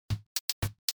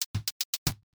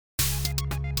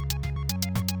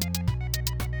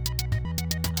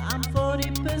I'm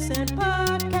 40%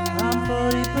 podcast. I'm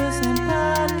 40%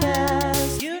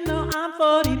 podcast. You know I'm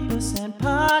 40%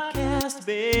 podcast,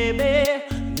 baby.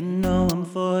 You know I'm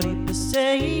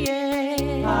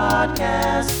 40%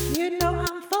 podcast. You know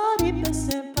I'm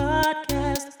 40%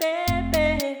 podcast,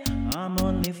 baby. I'm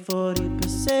only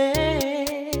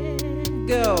 40%.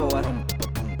 Go.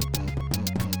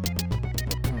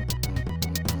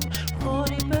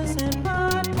 40%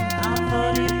 podcast.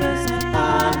 I'm 40%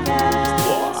 podcast.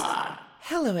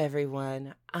 Hello,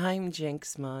 everyone. I'm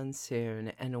Jinx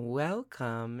Monsoon, and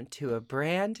welcome to a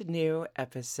brand new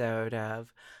episode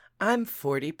of I'm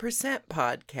 40%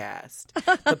 Podcast.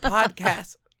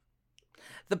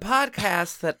 The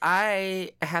podcast that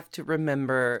I have to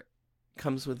remember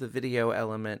comes with a video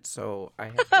element, so I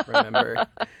have to remember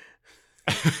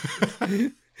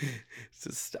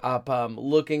to stop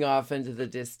looking off into the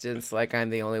distance like I'm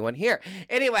the only one here.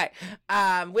 Anyway,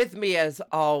 with me as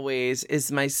always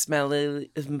is my smelly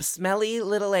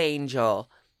little angel.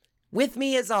 With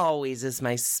me as always is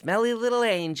my smelly little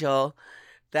angel.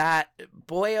 That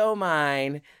boy o'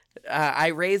 mine. I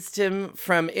raised him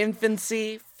from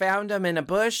infancy, found him in a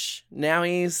bush. Now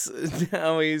he's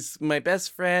my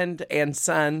best friend and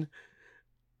son.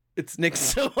 It's Nick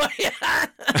Soya.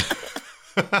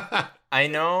 I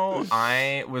know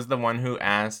I was the one who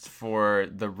asked for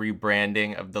the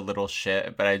rebranding of the little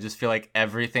shit, but I just feel like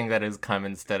everything that has come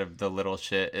instead of the little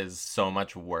shit is so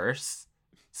much worse.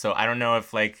 So I don't know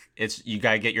if it's you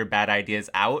gotta get your bad ideas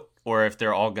out or if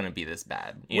they're all gonna be this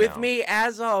bad. With me,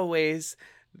 as always,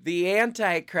 the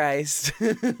Antichrist.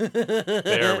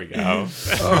 There we go.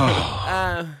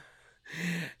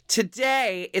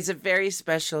 Today is a very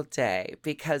special day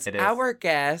because our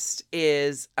guest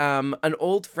is an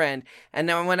old friend. And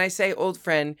now when I say old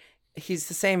friend, he's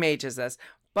the same age as us.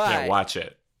 But yeah, watch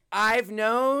it. I've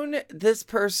known this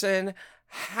person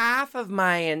half of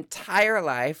my entire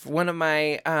life. One of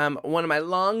my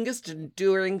longest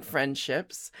enduring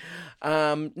friendships.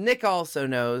 Nick also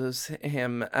knows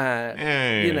him.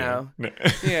 Hey. You know,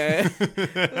 yeah.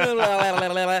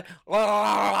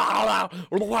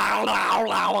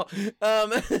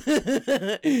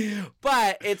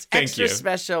 But it's extra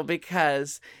special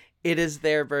because it is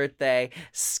their birthday.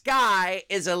 Sky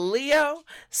is a Leo.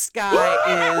 Sky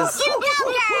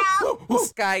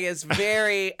is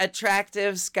very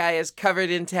attractive. Sky is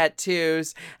covered in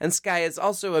tattoos. And Sky is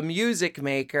also a music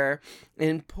maker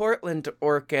in Portland,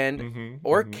 Oregon.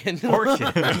 Oregon.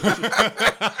 Portland,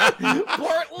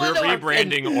 We're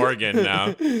rebranding Oregon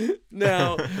now.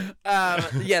 No.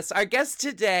 Yes, our guest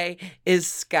today is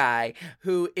Sky,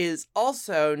 who is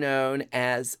also known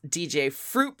as DJ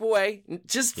Fruit Boy.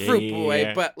 Just Fruit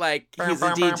Boy, but he's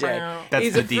a DJ.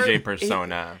 That's the DJ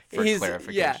persona for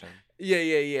clarification.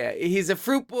 Yeah. He's a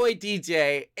Fruit Boy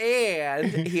DJ,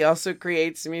 and he also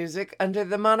creates music under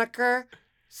the moniker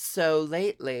So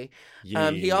Lately.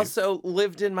 He also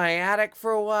lived in my attic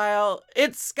for a while.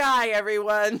 It's Sky,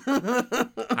 everyone.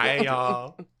 Hi,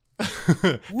 y'all.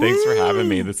 Thanks for having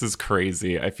me. This is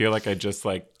crazy. I feel like I just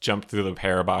jumped through the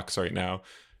Parabox right now.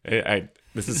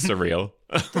 This is surreal.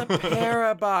 The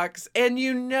Parabox, and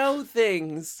you know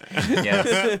things.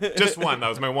 Yes. Just one. That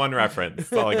was my one reference.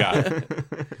 That's all I got.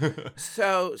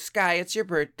 So, Sky, it's your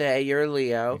birthday. You're a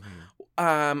Leo.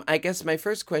 I guess my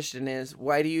first question is,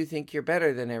 why do you think you're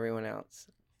better than everyone else?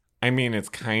 I mean, it's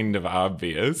kind of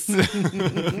obvious. I'm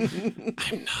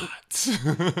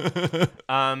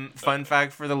not. Fun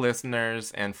fact for the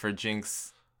listeners and for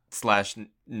Jinx /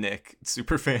 Nick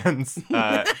superfans.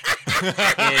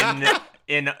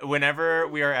 In whenever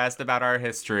we are asked about our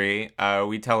history,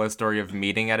 we tell a story of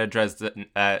meeting at a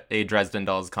Dresden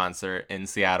Dolls concert in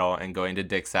Seattle and going to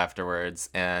Dick's afterwards.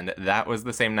 And that was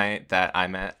the same night that I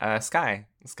met Sky.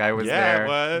 Sky was there. It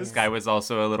was. Sky was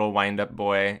also a little wind-up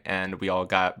boy, and we all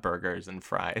got burgers and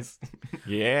fries.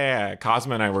 Yeah,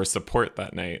 Cosmo and I were support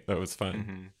that night. That was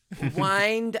fun.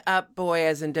 Wind up boy,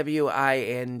 as in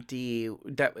WIND.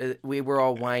 We were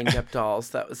all wind up dolls.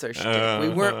 That was our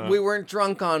shtick. We weren't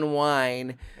drunk on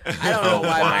wine. I don't know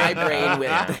why my brain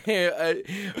went there.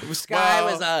 Sky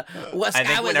was I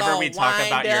think whenever we talk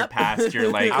about your past,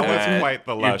 you're like, I was quite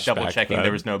the lush. You're double back checking then.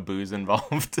 there was no booze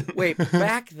involved. Wait,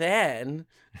 back then.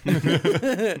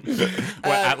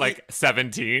 At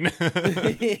 17?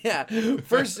 Yeah.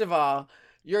 First of all,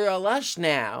 you're a lush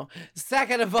now.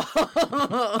 Second of all,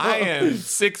 I am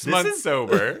 6 months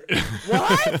sober.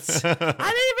 What? I didn't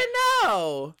even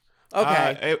know.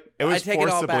 Okay. It was I take it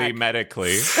all forcibly back.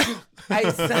 medically.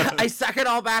 I suck it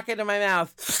all back into my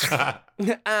mouth.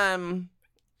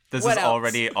 This What is else?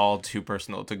 already all too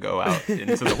personal to go out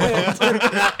into the world.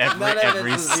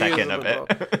 every second of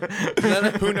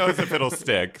it. Who knows if it'll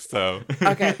stick? So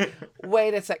Okay,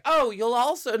 wait a sec. Oh, you'll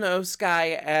also know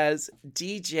Sky as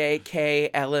DJ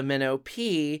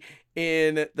KLMNOP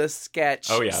in the sketch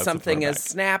Oh, yeah, that's a Something Is throwback.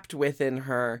 Snapped Within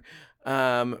Her,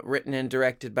 written and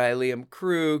directed by Liam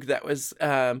Krug. That was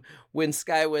when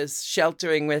Sky was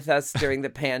sheltering with us during the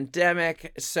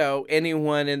pandemic, so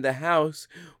anyone in the house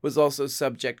was also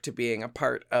subject to being a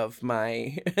part of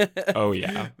my oh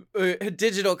yeah.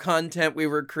 digital content we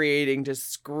were creating to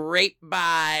scrape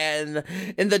by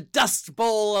in the dust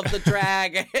bowl of the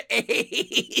drag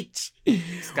age.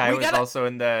 Sky was also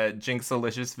in the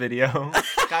Jinxalicious video.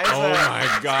 Sky's Oh my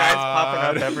Sky's God.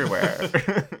 popping up everywhere.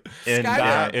 In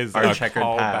That is our a checkered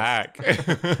past.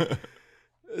 callback.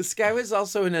 Sky was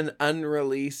also in an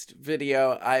unreleased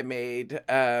video I made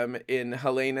in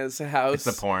Helena's house.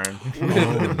 It's a porn.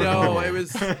 No, it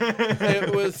was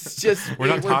just We're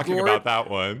not talking about that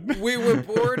one. We were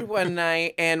bored one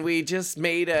night and we just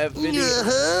made a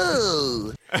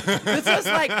video.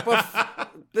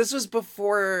 This was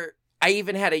before I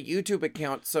even had a YouTube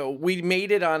account, so we made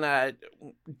it on a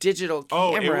digital camera.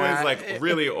 Oh, it was like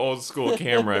really old school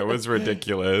camera. It was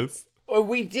ridiculous.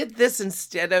 We did this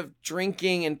instead of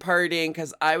drinking and partying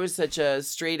because I was such a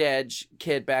straight edge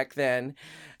kid back then.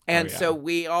 And so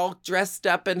we all dressed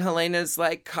up in Helena's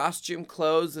like costume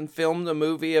clothes and filmed a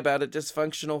movie about a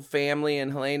dysfunctional family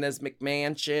in Helena's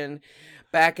McMansion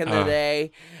back in the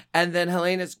day. And then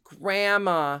Helena's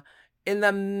grandma in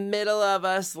the middle of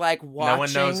us like watching. No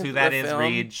one knows who that is, film.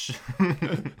 Reach. Meme.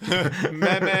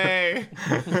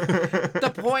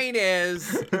 The point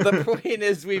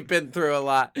is we've been through a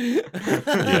lot.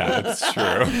 Yeah, it's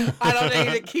true. I don't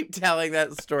need to keep telling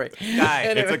that story. Sky,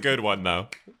 Anyway. It's a good one though.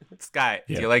 Sky,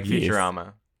 do Yeah, you like yes.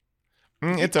 Futurama?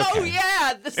 It's okay. Oh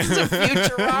yeah, this is a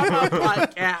Futurama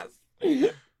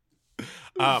podcast.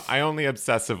 I only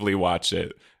obsessively watch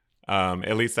it.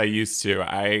 At least I used to.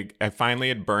 I finally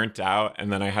had burnt out,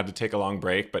 and then I had to take a long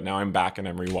break. But now I'm back and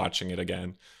I'm rewatching it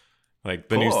again. Like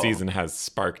the new Cool. season has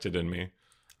sparked it in me.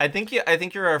 I think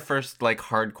you're our first like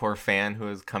hardcore fan who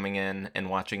is coming in and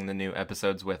watching the new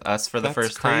episodes with us for the That's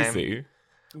first time. crazy.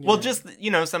 Well, just,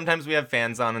 sometimes we have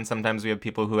fans on and sometimes we have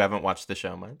people who haven't watched the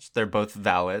show much. They're both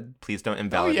valid. Please don't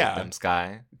invalidate them,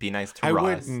 Sky. Be nice to I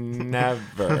Ross. would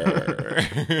never.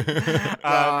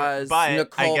 Roz, but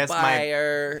Nicole I guess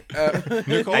Byer.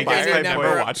 Nicole I guess Byer had my never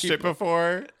point- watched it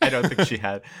before. I don't think she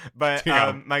had. But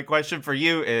Yeah. my question for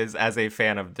you is, as a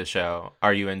fan of the show,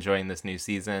 are you enjoying this new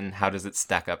season? How does it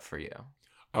stack up for you?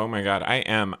 Oh my God, I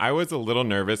am. I was a little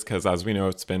nervous because, as we know,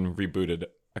 it's been rebooted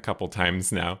a couple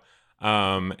times now.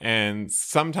 And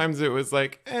sometimes it was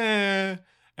like, and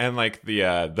like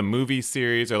the movie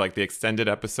series or like the extended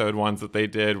episode ones that they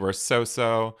did were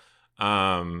so.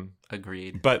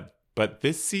 Agreed. But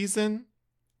this season,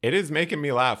 it is making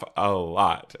me laugh a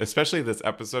lot. Especially this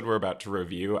episode we're about to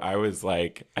review. I was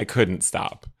like, I couldn't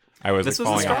stop. I was This like,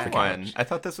 was a falling off the strong one. couch. I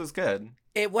thought this was good.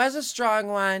 It was a strong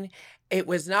one. It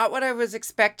was not what I was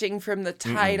expecting from the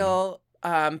title.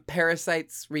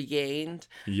 Parasites Regained.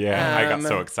 Yeah, I got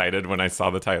so excited when I saw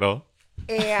the title.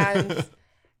 And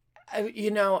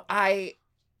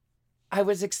I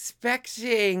was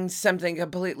expecting something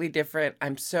completely different.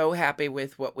 I'm so happy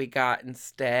with what we got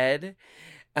instead.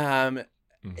 The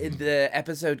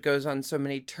episode goes on so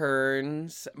many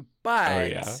turns,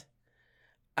 but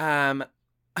I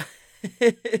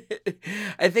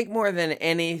think more than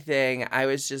anything, I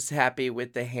was just happy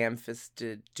with the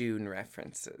ham-fisted Dune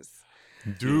references.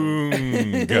 Doong.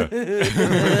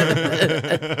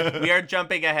 We are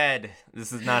jumping ahead.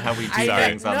 This is not how we do I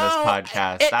things on know. this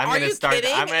podcast. Are I'm you gonna start.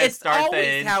 kidding? I'm gonna It's start the.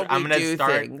 always how I'm we gonna do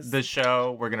start things. the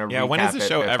show. We're gonna. Yeah, when is the recap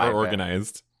show it ever 5 minutes.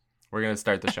 organized? We're gonna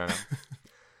start the show now.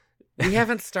 We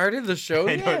haven't started the show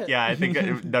I yet. don't, yeah, I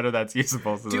think none of that's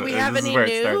useful. So Do we this have is any where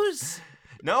it starts. news?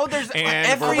 No, there's And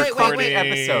every we're fucking recording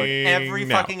episode. Every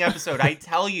now. fucking episode. I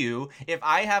tell you, if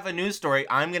I have a news story,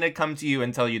 I'm gonna come to you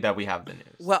and tell you that we have the news.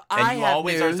 Well, and I you have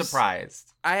always are news.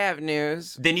 surprised. I have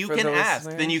news. Then you for can the ask.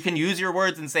 listeners. Then you can use your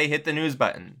words and say, "Hit the news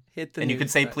button." Hit the and you can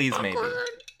news say, button. "Please, maybe."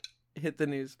 Hit the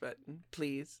news button,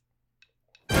 please.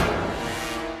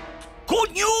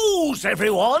 Good news,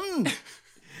 everyone!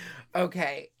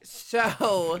 Okay,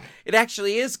 so it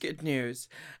actually is good news.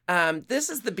 This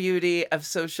is the beauty of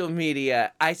social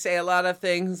media. I say a lot of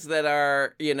things that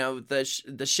are, the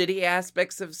shitty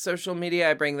aspects of social media.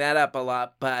 I bring that up a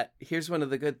lot, but here's one of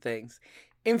the good things.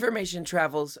 Information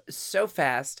travels so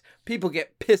fast, people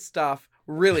get pissed off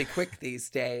really quick these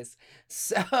days.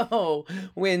 So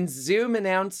when Zoom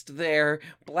announced their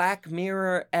Black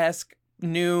Mirror-esque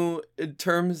new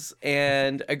terms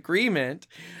and agreement,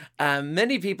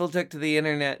 many people took to the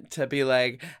internet to be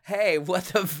like, hey, what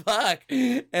the fuck?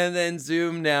 And then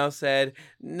Zoom now said,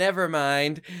 never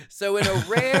mind. So in a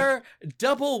rare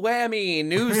double whammy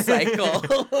news cycle,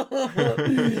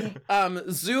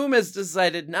 Zoom has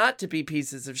decided not to be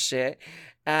pieces of shit.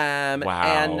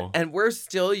 Wow. And we're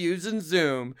still using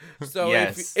Zoom. So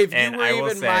Yes, if you and were I will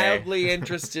even say- mildly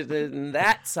interested in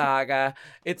that saga,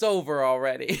 it's over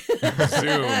already.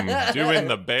 Zoom doing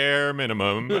the bare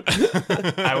minimum.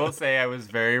 I will say I was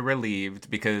very relieved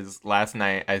because last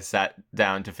night I sat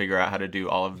down to figure out how to do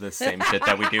all of the same shit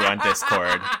that we do on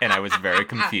Discord, and I was very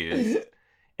confused.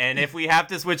 And if we have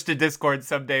to switch to Discord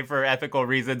someday for ethical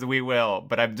reasons, we will.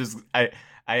 But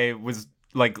I was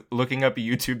like looking up a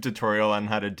YouTube tutorial on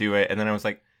how to do it, and then I was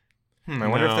like, I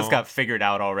wonder if this got figured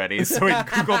out already. So I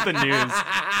Googled the news,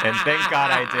 and thank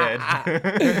God I did.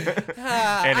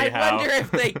 Anyhow. I wonder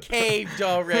if they caved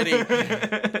already.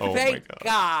 Oh Thank my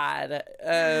God.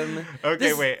 God.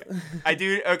 Okay, wait. I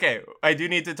do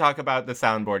need to talk about the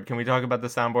soundboard. Can we talk about the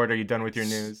soundboard? Are you done with your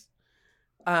news?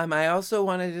 I also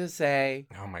wanted to say,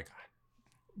 Oh my God.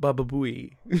 Baba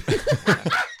Booey.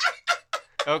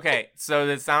 Okay, so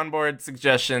the soundboard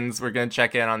suggestions, we're going to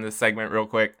check in on this segment real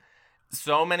quick.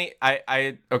 So many,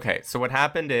 okay, so what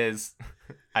happened is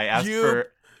I asked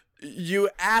You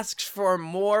asked for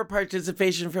more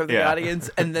participation from the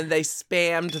audience, and then they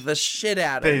spammed the shit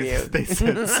out of you. They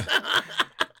said,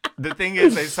 the thing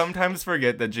is, I sometimes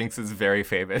forget that Jinx is very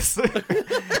famous. And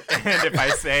if I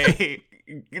say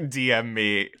DM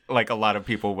me, like a lot of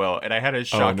people will. And I had a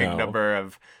shocking number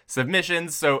of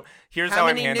submissions. So here's how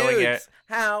I'm handling it.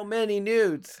 How many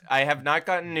nudes? I have not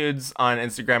gotten nudes on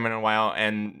Instagram in a while,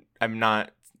 and I'm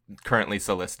not currently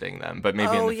soliciting them. But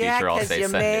maybe in the future I'll say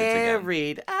send nudes again.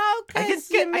 Married. Oh, I can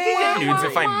get nudes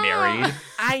if I'm married.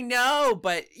 I know,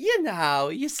 but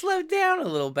you slow down a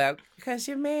little bit because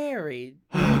you're married.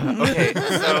 Okay,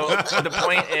 so the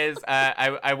point is,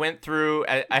 I went through.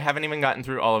 I haven't even gotten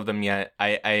through all of them yet.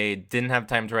 I didn't have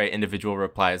time to write individual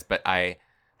replies, but I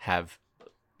have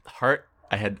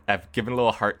I've given a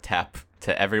little heart tap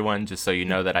to everyone just so you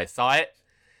know that I saw it.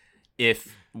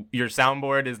 If your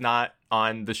soundboard is not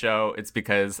on the show, it's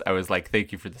because I was like,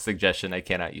 thank you for the suggestion. I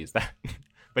cannot use that.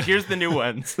 But here's the new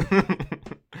ones.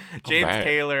 James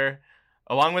Taylor,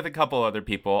 along with a couple other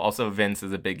people. Also, Vince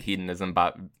is a big Hedonism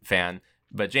Bot fan.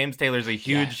 But James Taylor's a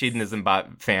huge Hedonism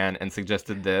Bot fan and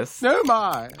suggested this. No,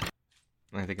 my.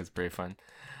 I think it's pretty fun.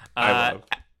 I love.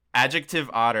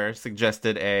 Adjective Otter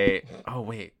suggested oh,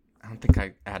 wait. I don't think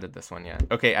I added this one yet.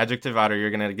 Okay, Adjective Otter, you're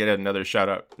going to get another shout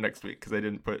out next week because I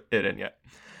didn't put it in yet.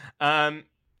 And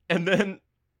then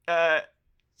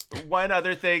one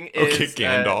other thing is... Okay,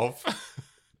 Gandalf.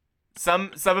 Some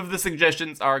of the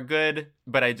suggestions are good,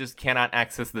 but I just cannot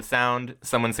access the sound.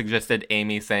 Someone suggested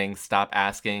Amy saying stop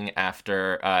asking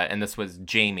after, and this was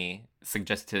Jamie,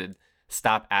 suggested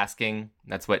stop asking.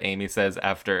 That's what Amy says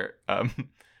after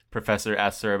Professor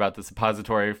asks her about the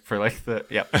suppository for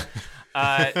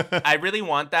I really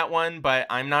want that one, but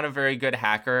I'm not a very good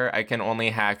hacker. I can only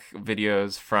hack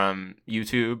videos from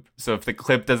YouTube. So if the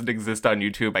clip doesn't exist on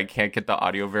YouTube, I can't get the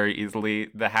audio very easily.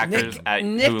 The hackers at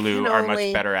Hulu are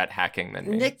much better at hacking than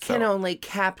me. Nick can only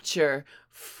capture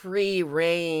free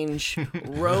range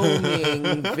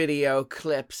roaming video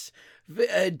clips.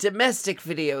 Domestic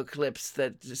video clips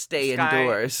that stay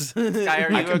indoors. Sky, are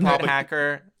you a good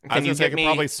hacker? I could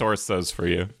probably source those for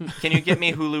you. Can you get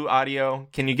me Hulu audio?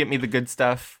 Can you get me the good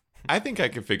stuff? I think I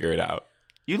could figure it out.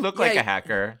 You look like a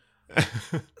hacker.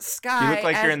 Sky, you look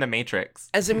like you're in the Matrix.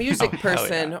 As a music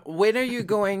person, when are you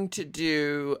going to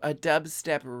do a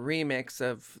dubstep remix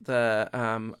of the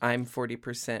I'm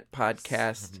 40%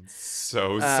 podcast?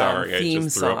 So sorry, I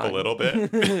just threw up a little bit. a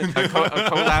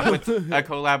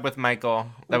collab with Michael.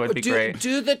 That would be great.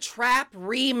 Do the trap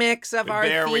remix of our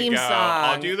there theme we go. song.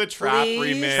 I'll do the trap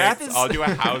remix. I'll do a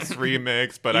house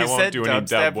remix, but I won't do any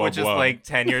dub which is like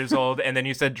 10 years old, and then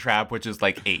you said trap, which is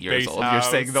like 8 years old.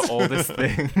 House. You're saying the oldest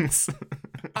things.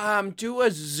 Do a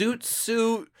zoot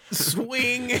suit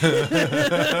swing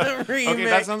remix. Okay,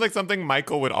 that sounds like something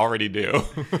Michael would already do.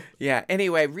 Yeah,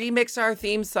 anyway, remix our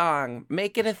theme song.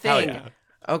 Make it a thing. Hell yeah.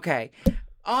 Okay.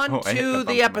 On to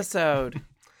the episode.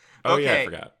 Yeah, I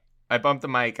forgot. I bumped the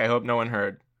mic. I hope no one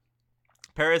heard.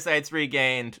 Parasites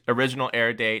Regained. Original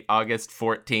air date, August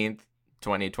 14th,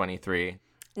 2023.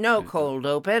 No cold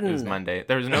open. It was Monday.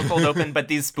 There was no cold open, but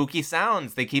these spooky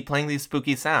sounds. They keep playing these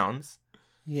spooky sounds.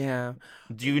 Yeah.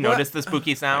 Do you notice the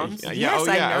spooky sounds? Yes,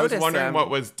 I was wondering them. what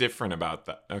was different about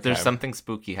that. Okay. There's something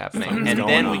spooky happening. And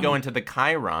then we go into the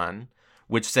Chiron,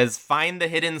 which says, find the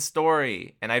hidden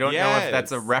story. And I don't know if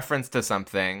that's a reference to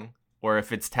something. or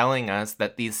if it's telling us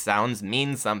that these sounds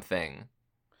mean something.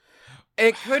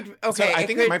 It could. Okay, So I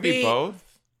think it might be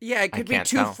both. Yeah, it could be can't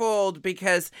tell. twofold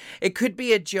because it could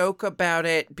be a joke about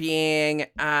it being,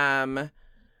 a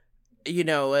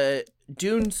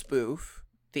Dune spoof,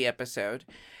 the episode.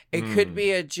 It could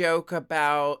be a joke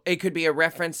about, it could be a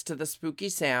reference to the spooky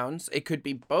sounds. It could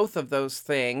be both of those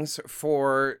things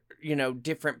for,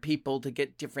 different people to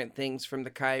get different things from the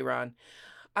Chiron.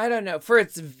 I don't know. For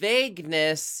its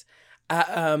vagueness,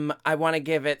 I want to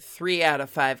give it 3 out of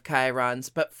 5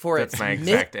 Chirons, but for That's its my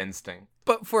exact instinct.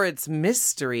 But for its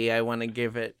mystery, I want to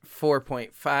give it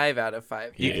 4.5 out of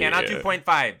 5. You cannot do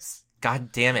 0.5s.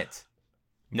 God damn it.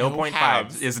 No 0.5s.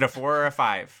 halves. Is it a 4 or a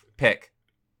 5? Pick.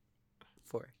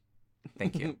 4.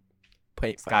 Thank you.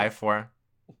 0.5. Sky 4.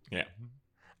 Yeah.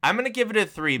 I'm going to give it a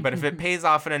 3, but if it pays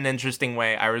off in an interesting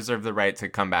way, I reserve the right to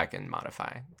come back and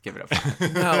modify. Give it a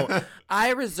 5. No, I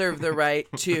reserve the right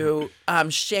to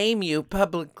shame you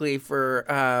publicly for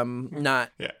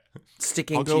not Yeah.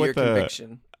 sticking I'll to go your with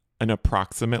conviction. An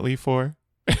approximately 4.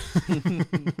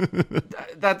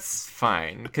 That's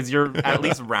fine, because you're at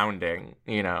least rounding,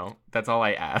 That's all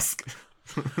I ask.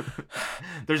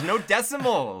 There's no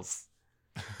decimals.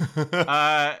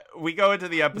 We go into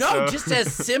the episode. No, just a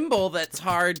symbol that's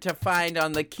hard to find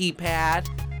on the keypad.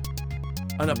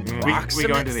 An approximate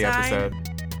we go into the sign? episode.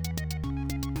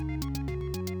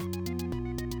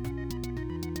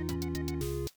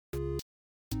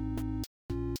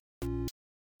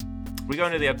 We go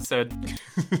into the episode.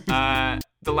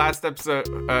 The last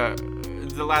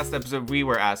episode we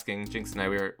were asking, Jinx and I,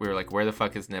 we were like, where the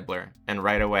fuck is Nibbler? And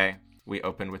right away, we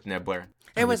opened with Nibbler.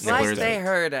 It was like they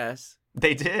heard us.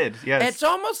 They did, yes. It's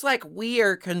almost like we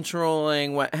are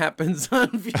controlling what happens on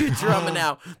Futurama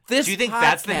now. This Do you think podcast,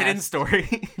 that's the hidden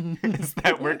story? Is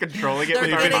that we're controlling it they're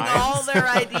with our getting minds? all their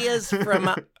ideas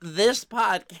from this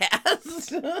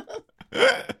podcast.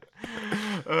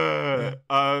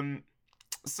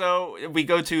 So we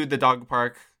go to the dog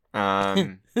park.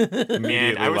 And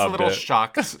I was a little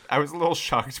shocked. I was a little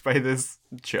shocked by this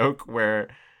joke where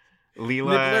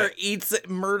Nibbler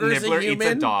murders a human.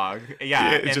 eats a dog.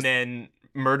 Yeah, and just then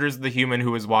murders the human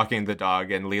who was walking the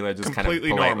dog, and Leela just kind of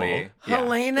Completely politely.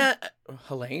 normal. Yeah.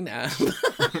 Helena.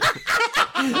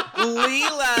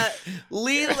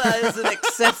 Leela is an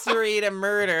accessory to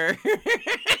murder.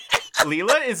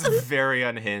 Leela is very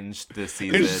unhinged this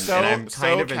season, It's so, and I'm kind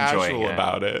so of enjoying casual it.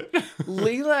 about it.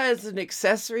 Leela is an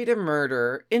accessory to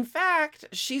murder. In fact,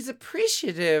 she's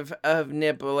appreciative of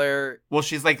Nibbler. Well,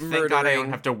 she's like, thank God I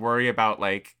don't have to worry about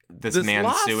like this man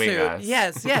lawsuit. suing us.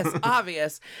 Yes,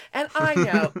 obvious. And I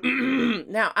know.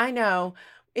 Now, I know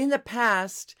in the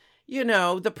past,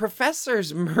 the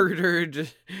professor's murdered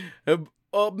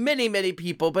many, many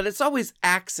people, but it's always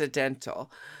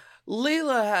accidental.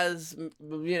 Leela has,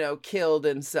 killed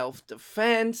in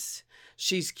self-defense.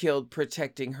 She's killed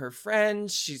protecting her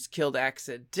friends. She's killed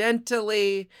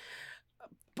accidentally.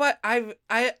 But I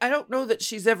don't know that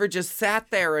she's ever just sat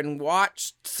there and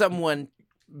watched someone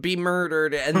be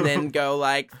murdered and then go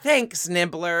like, thanks,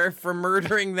 Nibbler, for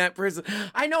murdering that person.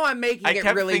 I know I'm making it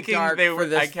really dark for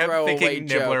this I kept throwaway thinking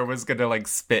joke. Nibbler was gonna like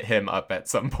spit him up at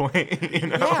some point.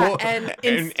 Yeah, and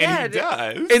instead, and he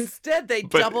does. Instead they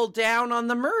double down on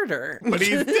the murder. But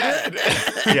he's dead.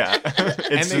 Yeah,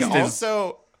 And they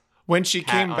also, when she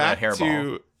came on a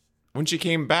hairball. when she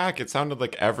came back, it sounded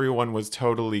like everyone was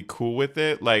totally cool with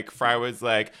it. Like Fry was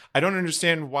like, I don't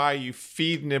understand why you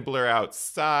feed Nibbler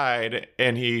outside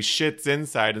and he shits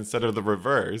inside instead of the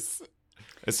reverse.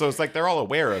 So it's like they're all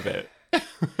aware of it.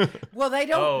 Well, they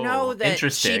don't know that she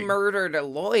interesting. murdered a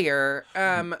lawyer.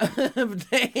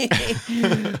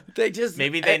 They just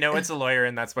Maybe they know it's a lawyer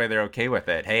and that's why they're okay with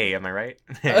it. Hey, am I right?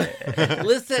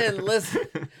 Listen.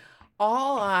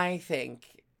 All I can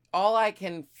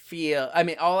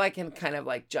kind of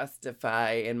like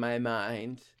justify in my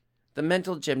mind the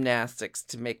mental gymnastics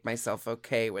to make myself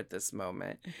okay with this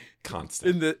moment.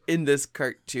 Constant. In this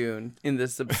cartoon, in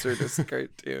this absurdist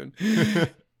cartoon.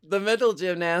 The mental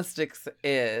gymnastics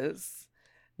is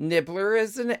Nibbler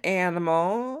is an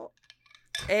animal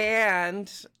and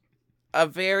a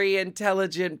very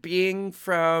intelligent being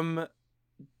from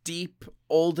deep,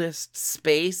 oldest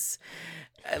space.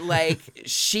 Like,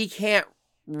 she can't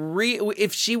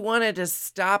if she wanted to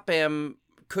stop him,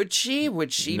 could she?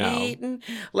 Would she No. be eaten?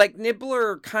 Like,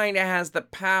 Nibbler kind of has the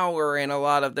power in a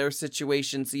lot of their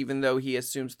situations, even though he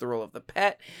assumes the role of the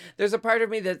pet. There's a part of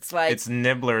me that's like... It's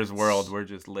Nibbler's world. We're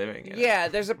just living in it. Yeah,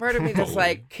 there's a part of me that's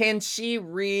like, can she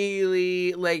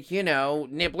really... Like,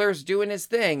 Nibbler's doing his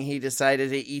thing. He decided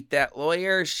to eat that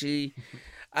lawyer.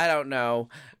 I don't know.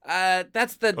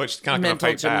 That's the Which is kinda gonna mental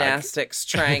fight back. gymnastics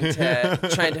trying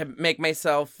to make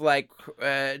myself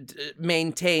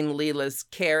maintain Leela's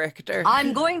character.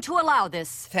 I'm going to allow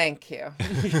this. Thank you.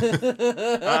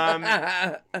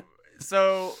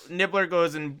 So Nibbler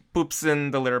goes and poops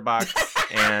in the litter box,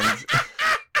 and it's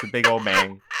a big old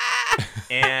bang.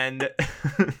 And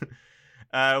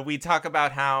we talk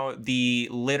about how the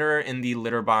litter in the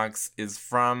litter box is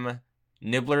from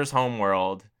Nibbler's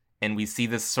homeworld, and we see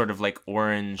this sort of like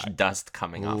orange dust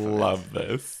coming off of it. Love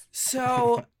this.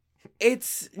 So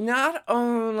it's not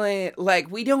only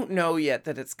we don't know yet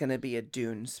that it's going to be a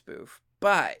Dune spoof,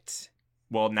 but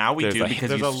Well, now we do because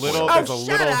there's you a little spoiled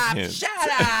it. hint. Shut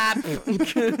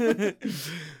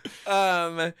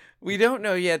up. We don't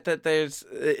know yet that it's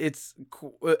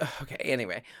okay,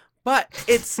 anyway. But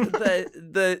it's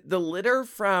the litter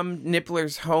from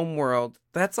Nibbler's homeworld.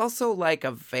 That's also like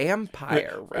a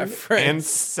vampire reference.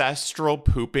 Ancestral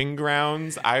pooping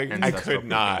grounds. I could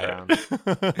not.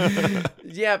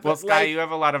 Yeah, but Well, Sky, you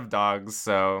have a lot of dogs,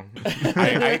 so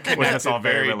I that's all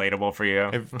very relatable for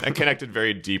you. I connected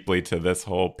very deeply to this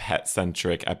whole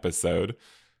pet-centric episode.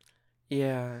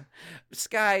 Yeah.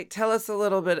 Sky, tell us a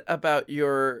little bit about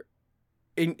your...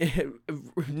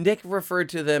 Nick referred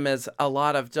to them as a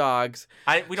lot of dogs.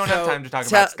 We don't have time to talk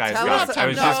about Sky's dogs. I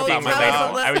was just being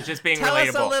relatable. I was just being relatable. Tell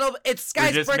us a little... It's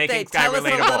Sky's birthday. Tell us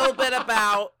a little bit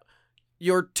about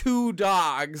your 2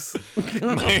 dogs.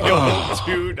 My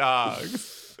 2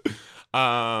 dogs.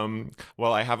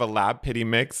 Well, I have a lab pity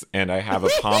mix, and I have a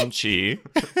Pomchi.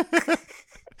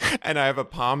 And I have a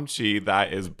Pomchi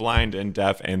that is blind and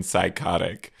deaf and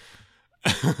psychotic.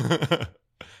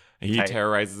 He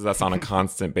terrorizes us on a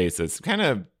constant basis. Kind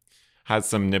of has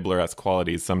some Nibbler-esque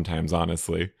qualities sometimes,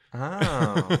 honestly.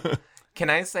 Oh.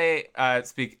 Can I say,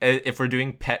 if we're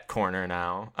doing pet corner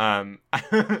now,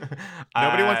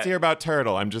 Nobody wants to hear about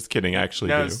Turtle. I'm just kidding, I actually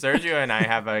no, do. Sergio and I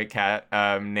have a cat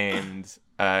named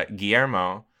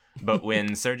Guillermo, but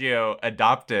when Sergio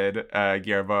adopted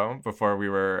Guillermo before we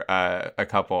were a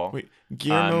couple. Wait,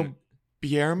 Guillermo?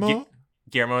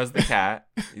 Guillermo is the cat.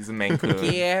 He's a Maine Coon.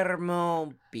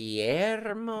 Guillermo.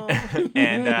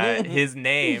 And his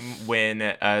name when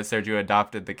Sergio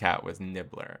adopted the cat was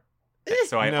Nibbler.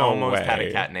 So I almost had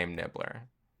a cat named Nibbler.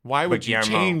 Why would you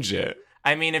change it?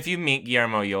 I mean, if you meet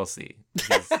Guillermo, you'll see.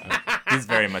 He's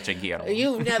very much a Guillermo.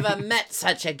 You've never met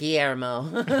such a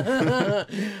Guillermo.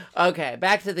 Okay,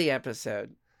 back to the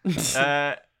episode.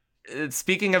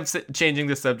 Speaking of changing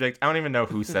the subject, I don't even know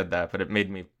who said that, but it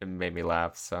made me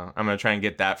laugh. So I'm gonna try and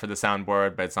get that for the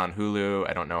soundboard, but it's on Hulu.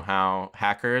 I don't know how.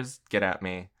 Hackers, get at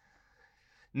me.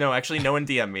 No, actually, no one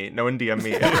DM me. No one DM me.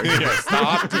 Yeah,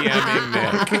 stop DMing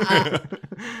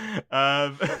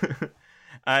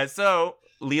Nick. So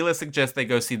Leela suggests they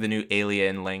go see the new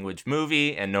alien language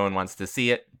movie, and no one wants to see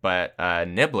it. But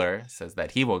Nibbler says that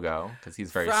he will go because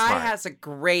he's very Fry smart. has a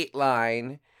great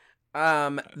line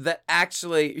that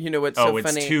actually, what's so funny.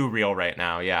 Oh, it's too real right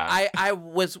now, yeah. I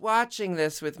was watching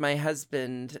this with my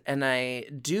husband, and I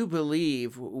do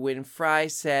believe when Fry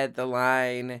said the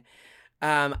line,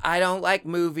 I don't like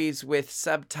movies with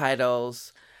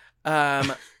subtitles.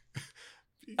 I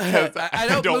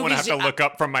don't want to have to look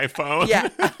up from my phone. Yeah.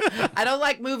 I don't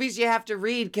like movies you have to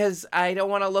read because I don't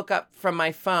want to look up from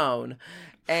my phone.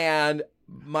 And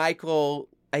Michael,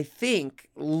 I think,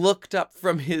 looked up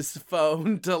from his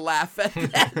phone to laugh at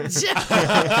that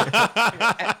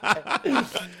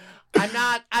joke.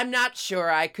 I'm not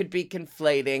sure. I could be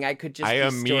conflating. I could just I be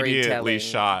immediately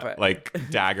shot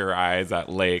but... dagger eyes at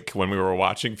Lake when we were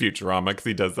watching Futurama because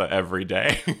he does that every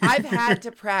day. I've had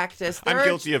to practice. I'm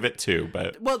guilty of it too,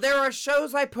 but there are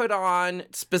shows I put on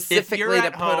specifically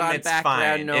to put on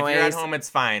background noise. If you're at home, it's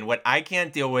fine. What I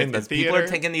can't deal with is people are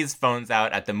taking these phones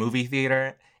out at the movie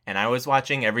theater, and I was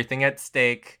watching Everything at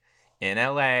Stake in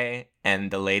LA,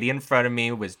 and the lady in front of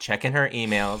me was checking her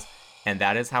emails. And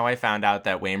that is how I found out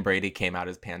that Wayne Brady came out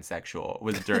as pansexual,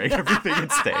 was during Everything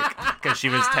at Stake, because she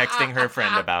was texting her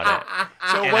friend about it.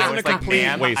 So it wasn't a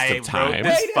complete waste of time. I wrote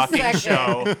this fucking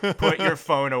show. Put your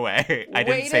phone away. I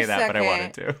didn't say that, but I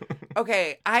wanted to.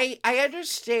 Okay, I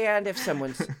understand if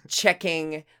someone's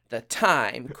checking the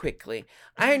time quickly.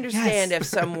 I understand if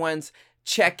someone's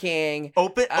checking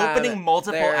opening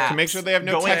multiple apps to make sure they have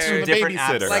no text from the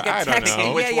babysitter. Like I don't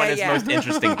know which one is most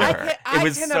interesting to her. It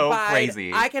was so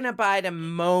crazy. I can abide a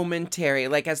momentary,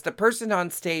 as the person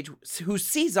on stage who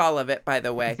sees all of it, by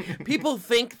the way, people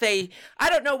think I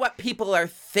don't know what people are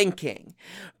thinking,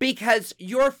 because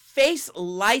your face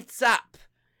lights up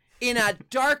in a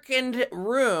darkened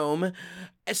room.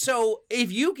 So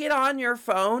if you get on your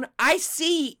phone, I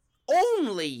see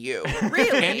only you,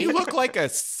 really. And you look like a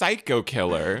psycho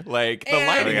killer. Like, the And-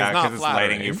 lighting is not 'cause it's lighting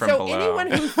flattering. you from So below.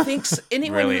 anyone who thinks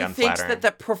Really that unflattering.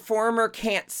 the performer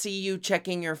can't see you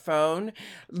checking your phone,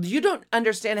 you don't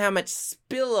understand how much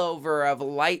spillover of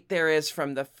light there is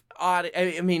from the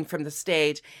from the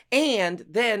stage, and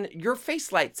then your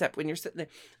face lights up when you're sitting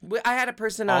there. I had a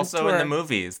person on Also tour. in the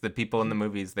movies, the people in the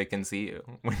movies, they can see you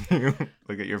when you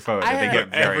look at your phone. I They had- get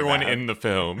very Everyone mad. in the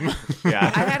film.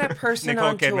 Yeah. I had a person Nicole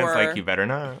on Kidman's tour. like, you better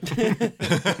not.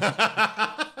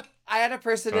 I had a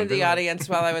person Don't in the do it. audience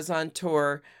while I was on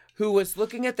tour who was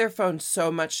looking at their phone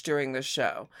so much during the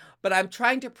show. But I'm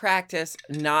trying to practice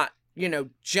not,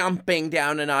 jumping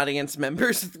down an audience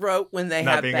member's throat when they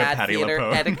Not have being a bad Patti theater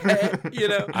LuPone.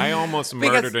 etiquette, I almost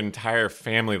Because- murdered an entire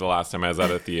family the last time I was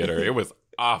at a theater. It was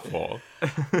awful.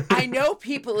 I know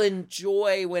people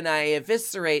enjoy when I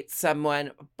eviscerate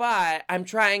someone, but I'm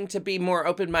trying to be more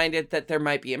open-minded that there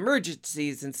might be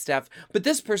emergencies and stuff. But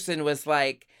this person was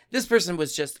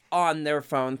just on their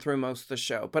phone through most of the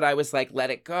show. But I was like,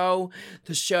 let it go.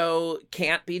 The show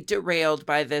can't be derailed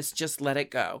by this. Just let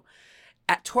it go.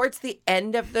 Towards the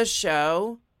end of the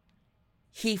show,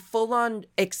 he full-on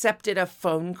accepted a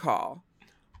phone call.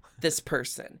 This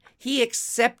person. He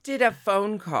accepted a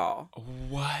phone call.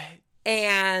 What?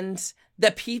 And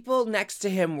the people next to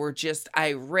him were just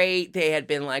irate. They had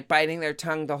been like biting their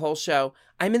tongue the whole show.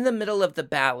 I'm in the middle of the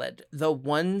ballad, the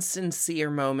one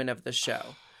sincere moment of the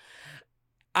show.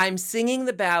 I'm singing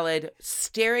the ballad,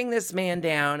 staring this man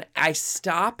down. I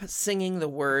stop singing the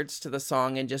words to the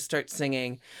song and just start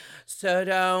singing. So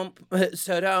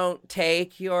don't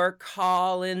take your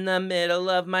call in the middle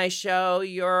of my show.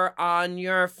 You're on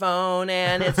your phone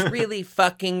and it's really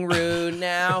fucking rude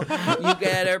now. You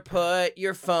better put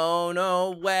your phone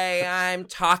away. I'm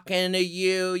talking to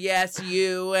you. Yes,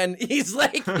 you. And he's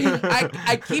like,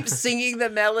 I keep singing the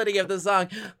melody of the song.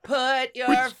 Put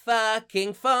your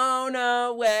fucking phone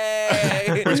away.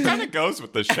 Which kind of goes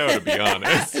with the show, to be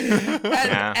honest.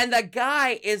 And the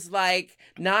guy is like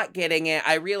not getting it.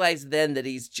 I realized then that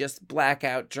he's just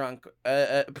blackout drunk,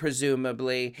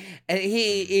 presumably. And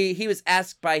he was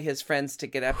asked by his friends to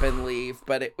get up and leave,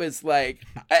 but it was like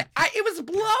it was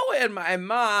blowing my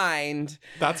mind.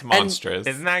 That's monstrous.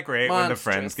 Isn't that great when the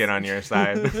friends get on your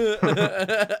side?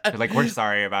 They're like, we're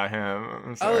sorry about him.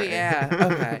 I'm Oh sorry. yeah.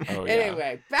 Okay. Oh, yeah.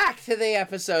 Anyway, back to the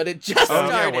episode. It just Oh, yeah,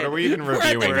 started. what are we even We're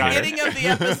at reviewing the here? beginning of the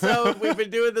episode. We've been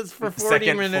doing this for 40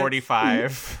 Second minutes.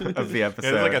 45 of the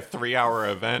episode. It's like a 3-hour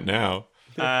event now.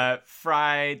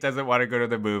 Fry doesn't want to go to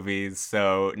the movies,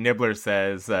 so Nibbler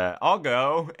says, I'll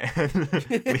go. And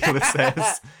Leela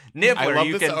says, Nibbler, I love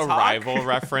you this can Arrival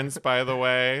reference, by the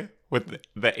way, with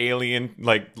the alien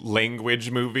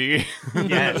language movie. talk.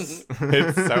 Yes.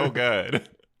 It's so good.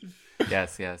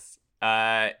 yes.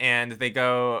 And they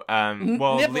go,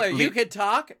 well, Nibbler, you can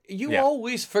talk? You Yeah.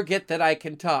 always forget that I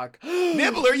can talk.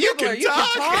 Nibbler, you Nibbler, can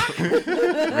talk.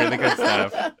 really good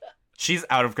stuff. She's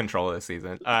out of control this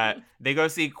season. They go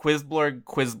see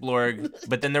Quizblorg,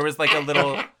 but then there was like a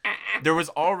little... There was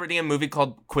already a movie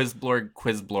called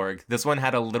Quizblorg. This one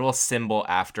had a little symbol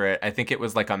after it. I think it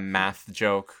was like a math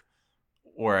joke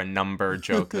or a number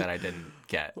joke that I didn't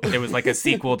get. It was like a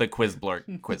sequel to Quizblorg.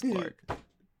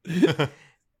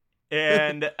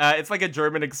 And it's like a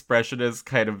German expressionist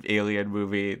kind of alien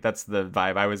movie. That's the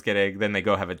vibe I was getting. Then they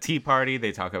go have a tea party.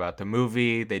 They talk about the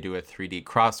movie. They do a 3D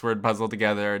crossword puzzle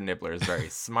together. Nibbler is very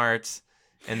smart.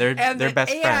 And they're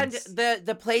best friends. And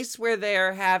the place where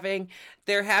they're having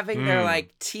their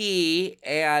like tea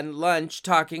and lunch,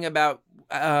 talking about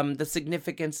the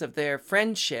significance of their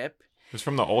friendship. It was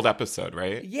from the old episode,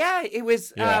 right? Yeah, it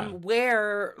was Yeah.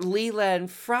 Where Leela and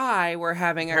Fry were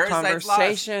having a Parasites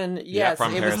conversation. Yes,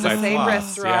 from it was the Parasites same Lost,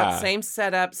 restaurant, yeah. same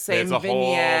setup, same It's a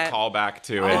vignette. whole callback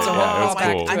to it. It's a whole Yeah, it was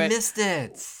callback cool. to I it. missed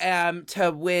it.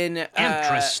 To win.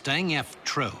 Interesting if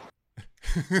true.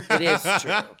 It is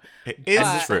true. It is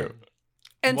But- true.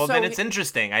 And Well, so, then it's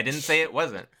interesting. I didn't say it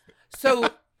wasn't. so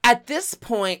at this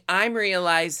point, I'm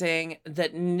realizing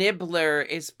that Nibbler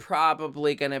is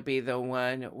probably going to be the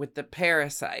one with the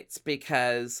parasites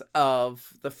because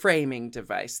of the framing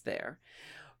device there.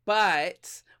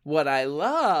 But what I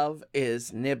love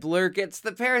is Nibbler gets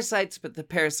the parasites, but the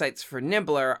parasites for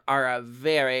Nibbler are a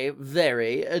very,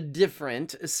 very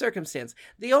different circumstance.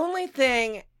 The only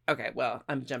thing... Okay, well,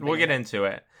 I'm jumping We'll get ahead. into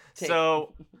it.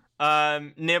 So,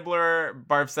 Nibbler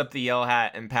barfs up the yell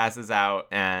hat and passes out,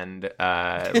 and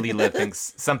Leela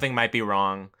thinks something might be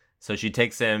wrong. So she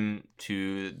takes him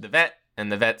to the vet,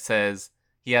 and the vet says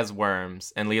he has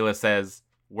worms. And Leela says,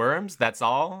 worms, that's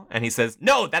all? And he says,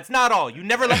 no, that's not all. You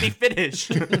never let me finish.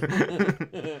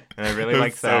 And I really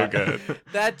like that. So good.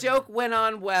 That joke went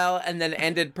on well and then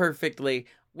ended perfectly.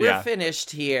 We're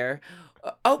finished here.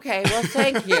 Okay, well,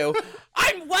 thank you.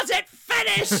 I wasn't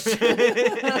finished!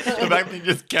 The fact that he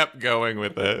just kept going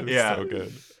with it is so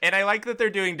good. And I like that they're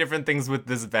doing different things with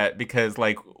this vet because,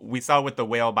 like, we saw with the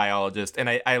whale biologist, and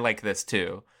I like this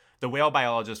too. The whale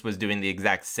biologist was doing the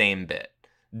exact same bit.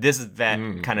 This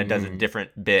vet kind of does a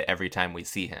different bit every time we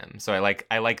see him. So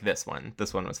I like this one.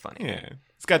 This one was funny. Yeah.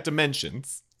 It's got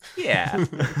dimensions. Yeah.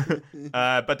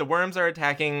 But the worms are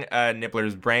attacking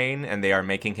Nibbler's brain, and they are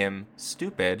making him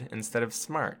stupid instead of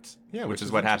smart. Yeah, which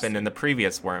is what happened in the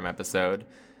previous worm episode.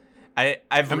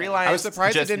 I've realized I was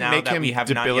surprised just it didn't now make that him we have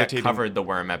not yet debilitating. covered the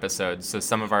worm episode, so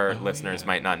some of our listeners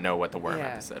might not know what the worm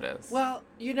episode is. Well,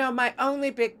 my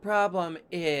only big problem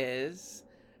is,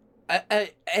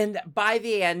 and by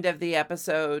the end of the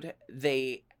episode,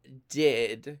 they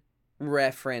did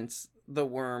reference the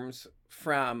worms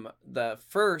from the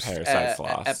first Parasites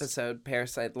Lost. episode,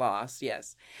 Parasite Lost,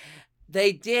 yes.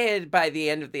 They did by the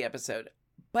end of the episode.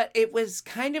 But it was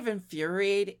kind of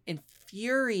infuriating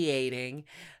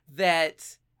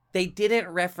that they didn't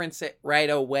reference it right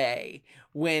away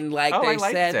when, like, they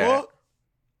said,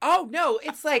 "Oh no!"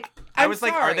 It's like I was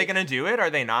like, "Are they going to do it? Are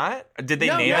they not? Did they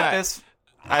name it this?"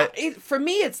 For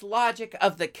me, it's logic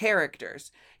of the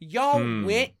characters. Y'all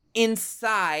went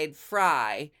inside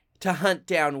Fry to hunt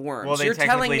down worms. Well, they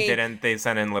technically didn't. They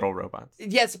sent in little robots.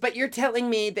 Yes, but you're telling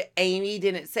me that Amy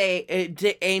didn't say,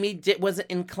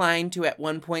 wasn't inclined to at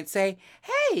one point say,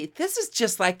 hey, this is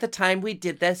just like the time we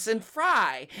did this in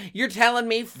Fry. You're telling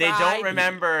me Fry... They don't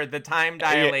remember the time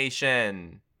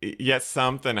dilation. Yes,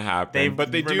 something happened.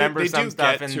 But they do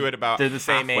stuff get to it about they're the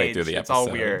same halfway age. through the episode. It's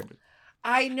all weird.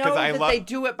 I know that they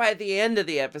do it by the end of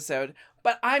the episode,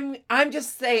 but I'm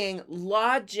just saying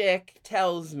logic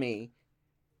tells me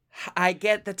I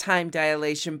get the time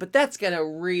dilation, but that's gonna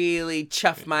really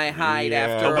chuff my hide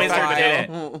after a wizard while. did it.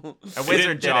 A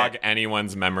wizard didn't jog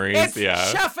anyone's memories. It's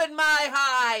chuffing my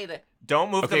hide. Don't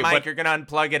move the mic. You're gonna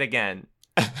unplug it again.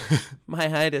 My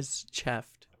hide is chuffed.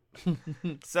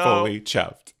 So fully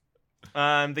chuffed.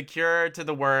 The cure to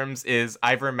the worms is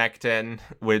ivermectin,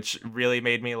 which really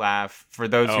made me laugh. For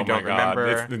those who don't remember,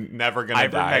 it's never gonna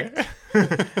die.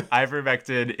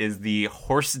 Ivermectin is the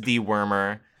horse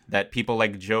dewormer that people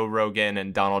like Joe Rogan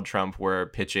and Donald Trump were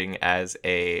pitching as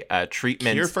a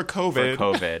treatment cure for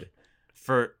COVID.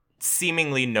 For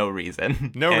seemingly no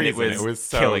reason. And it was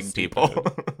so killing stupid. people.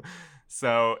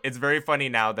 So it's very funny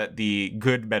now that the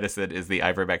good medicine is the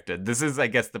ivermectin. This is, I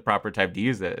guess, the proper time to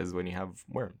use it is when you have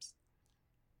worms.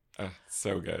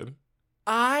 So good.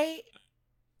 I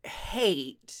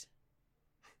hate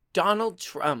Donald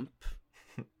Trump.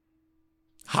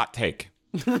 Hot take.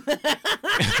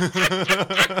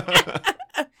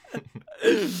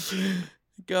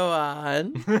 Go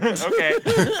on. Okay.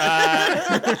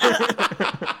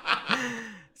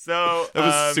 So that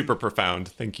was super profound.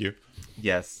 Thank you.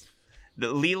 Yes.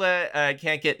 Leela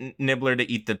can't get Nibbler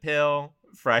to eat the pill.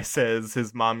 Fry says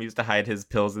his mom used to hide his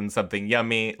pills in something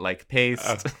yummy, like paste.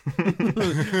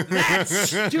 That's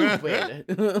stupid.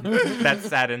 That's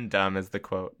sad and dumb is the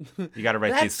quote. You got to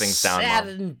write these things down, sad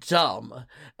Mom. and dumb.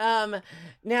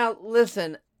 Now,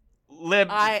 listen.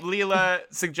 Leela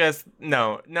suggests,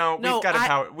 no, we've got to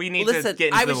power. We need to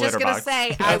get into the litter box.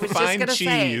 I was just going to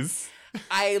cheese. say,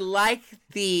 I like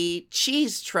the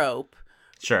cheese trope.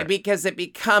 Sure. Because it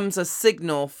becomes a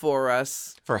signal for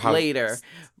us for how later.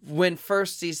 When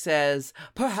first he says,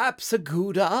 perhaps a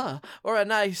Gouda or a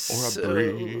nice... Or a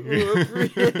brie.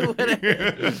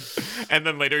 And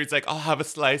then later he's like, I'll have a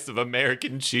slice of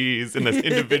American cheese in this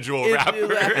individual wrapper.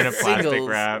 In a plastic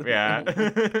wrap, yeah.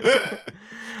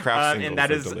 Craft singles and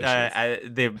that is,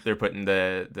 they're putting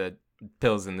the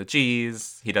pills in the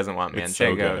cheese. He doesn't want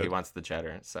manchego. He wants the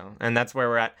cheddar. So, and that's where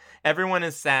we're at. Everyone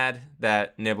is sad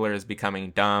that Nibbler is becoming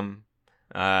dumb.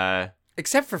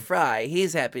 Except for Fry.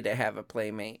 He's happy to have a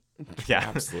playmate.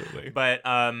 Yeah, absolutely. But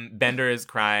Bender is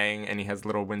crying and he has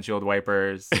little windshield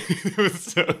wipers. It was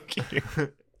so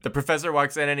cute. The professor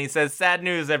walks in and he says, sad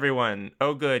news, everyone.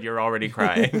 Oh, good. You're already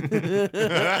crying.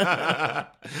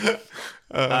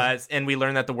 And we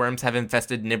learn that the worms have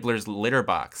infested Nibbler's litter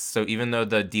box. So even though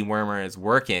the dewormer is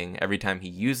working, every time he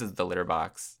uses the litter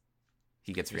box,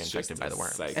 he gets reinfected by the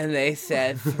worms. And they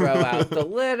said throw out the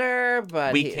litter,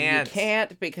 but we can't. You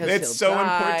can't because it's he'll so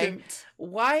die. important.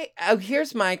 Why? Oh,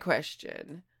 here's my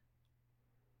question.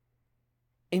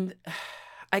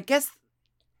 I guess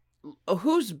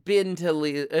who's been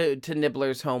to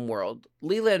Nibbler's homeworld?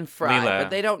 Leela and Fry, but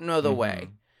they don't know the way.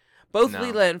 Both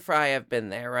Leela and Fry have been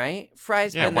there, right?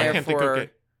 Fry's been there for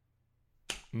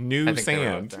New I think they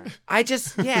were both sand. there. I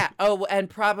just, yeah. Oh, and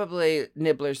probably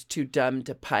Nibbler's too dumb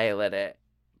to pilot it.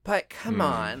 But come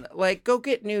on, like, go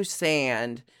get new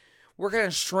sand. We're going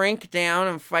to shrink down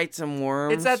and fight some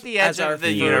worms. It's at the edge as our of the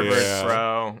first- universe, Yeah.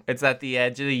 bro. It's at the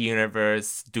edge of the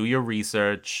universe. Do your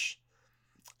research.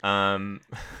 Do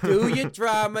your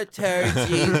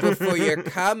dramaturgy before you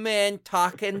come in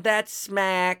talking that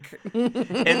smack.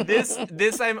 And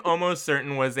this I'm almost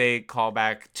certain was a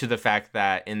callback to the fact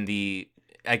that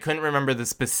I couldn't remember the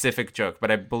specific joke, but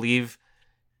I believe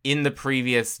in the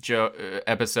previous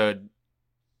episode,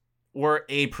 or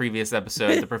a previous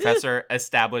episode, the professor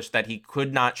established that he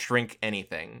could not shrink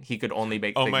anything. He could only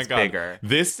make things bigger.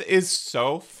 This is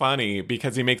so funny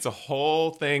because he makes a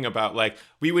whole thing about like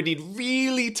we would need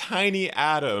really tiny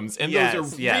atoms and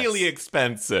those are really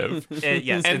expensive.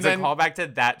 Yes, And it's then- a callback to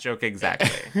that joke exactly.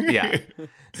 Yeah.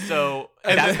 So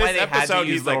And that's then why this they had to episode,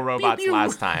 use he's little like, robots pew, pew.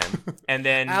 last time. And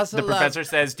then I also the love- professor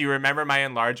says, "Do you remember my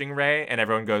enlarging ray?" And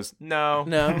everyone goes, "No."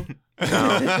 No.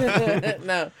 No.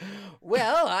 No.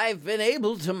 Well, I've been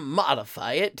able to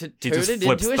modify it to He turn just it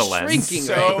flips into a the lens. shrinking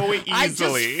So ray. easily. I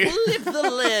just flip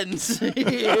the lens.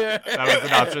 That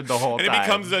was an option the whole And time. it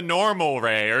becomes a normal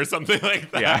ray or something like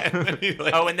that. Yeah. And then he,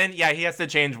 like, and then he has to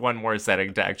change one more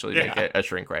setting to actually make Yeah. it a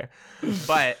shrink ray.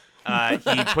 But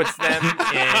he puts them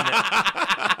in.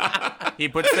 He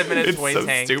puts them in a It's toy so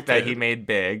tank stupid. that he made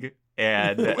big,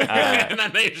 and and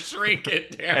then they shrink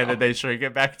it down. and then they shrink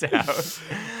it back down.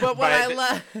 But what I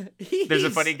love, There's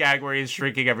a funny gag where he's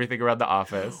shrinking everything around the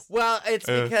office. Well, it's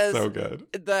because so good.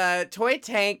 the toy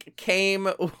tank came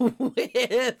with Like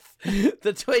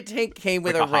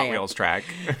a a Hot ramp. Wheels track.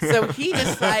 So he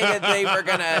decided they were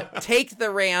gonna take the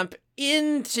ramp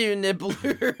into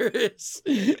Nibbler's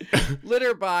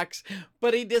litter box,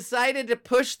 but he decided to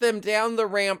push them down the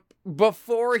ramp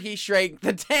before he shrank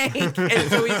the tank, and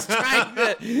so he's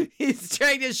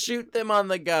trying to shoot them on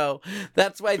the go.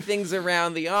 That's why things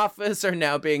around the office are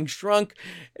now being shrunk,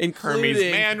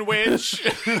 including Hermes Manwich.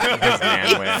 His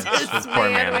man wins. His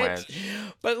poor man wins.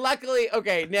 But luckily,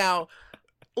 okay, now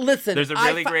listen. There's a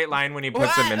really great line when he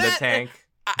puts them in the tank.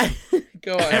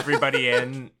 Go on. Everybody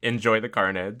enjoy the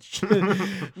carnage.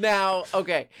 Now,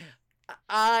 okay,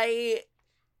 I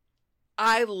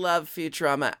love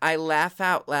Futurama. I laugh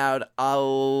out loud a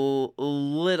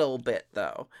little bit,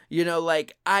 though. You know,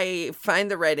 like, I find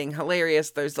the writing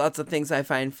hilarious. There's lots of things I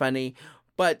find funny.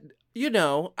 But, you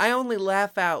know, I only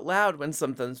laugh out loud when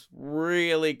something's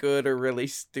really good or really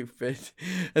stupid.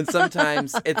 And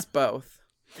sometimes it's both.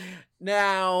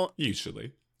 Now,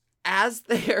 Usually. as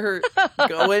they're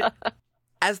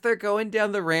going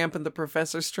down the ramp and the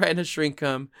professor's trying to shrink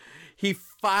them, he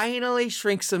finally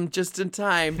shrinks them just in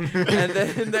time, and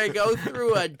then they go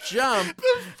through a jump,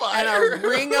 and a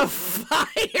ring of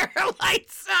fire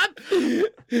lights up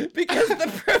because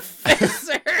the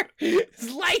professor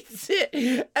lights it,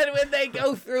 and when they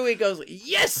go through, he goes,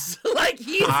 "Yes!" Like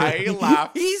I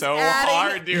laughed he's so adding-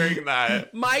 hard during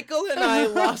that. Michael and I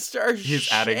lost our He's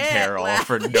shit adding Carol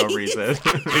for no laughing. reason.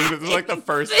 It was like the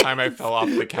first time I fell off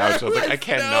the couch. I was like, I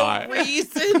cannot. No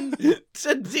reason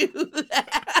to do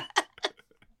that.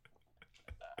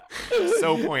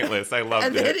 So pointless. I loved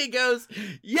And then it. he goes,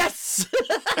 "Yes!"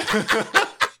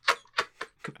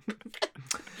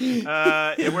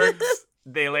 It works.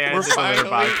 They land We're in the litter finally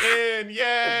box, in.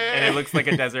 Yay! and it looks like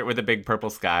a desert with a big purple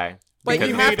sky. But Because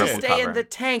you we have to made it. stay in the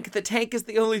tank. The tank is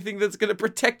the only thing that's going to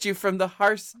protect you from the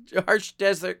harsh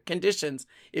desert conditions.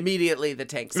 Immediately, the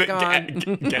tank's gone.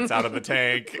 Gets out of the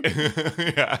tank.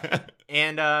 Yeah.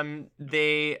 And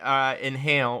they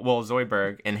inhale. Well,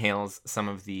 Zoidberg inhales some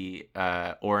of the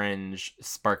orange,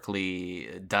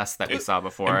 sparkly dust that we saw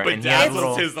before, And he has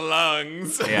bedazzles his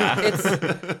lungs. Yeah.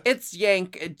 It's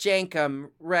jankum,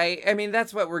 right? I mean,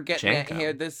 that's what we're getting at Jankum.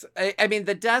 here. I mean,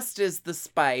 the dust is the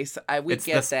spice. We It's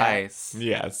get the that. spice.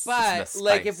 Yes. But the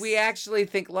like, if spice. we actually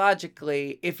think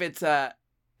logically, if it's a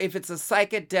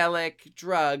psychedelic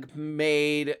drug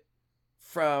made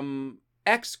from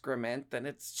excrement, then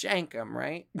it's jankum,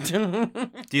 right?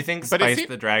 Do you think But is Spice he-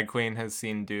 the drag queen has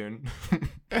seen Dune?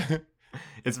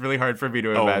 It's really hard for me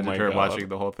to Oh imagine my her God. watching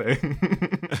the whole thing.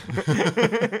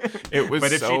 It was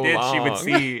but if so she did,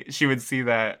 long. she would see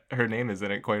that her name is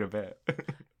in it quite a bit.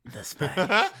 The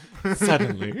spice.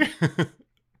 Suddenly.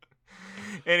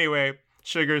 Anyway,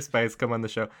 Sugar Spice, come on the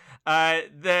show.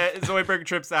 The Zoidberg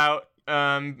trips out.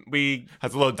 We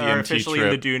Has a little DMT are officially in the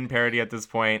trip. Dune parody at this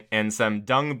point, and some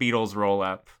dung beetles roll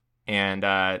up, and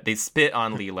they spit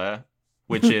on Leela,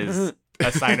 which is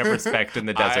a sign of respect in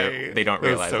the desert. They don't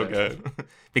It was realize so it. good.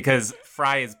 Because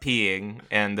Fry is peeing,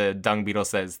 and the dung beetle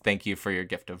says, "Thank you for your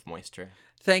gift of moisture."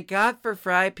 Thank God for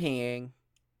Fry peeing.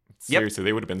 Seriously,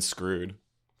 they would have been screwed.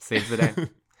 Saves the day.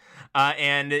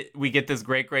 And we get this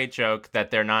great joke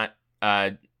that they're not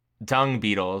dung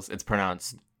beetles. It's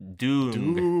pronounced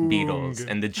doong beetles.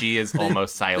 And the G is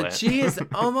almost silent. The G is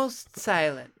almost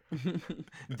silent.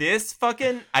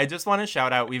 I just want to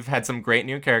shout out, we've had some great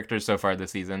new characters so far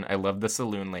this season. I love the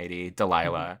saloon lady,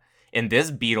 Delilah. And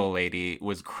this beetle lady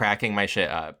was cracking my shit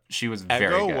up. She was very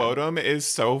Ego good. Wotum is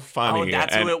so funny. Oh,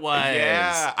 that's who it was.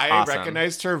 Yeah, I Awesome.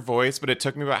 recognized her voice, but it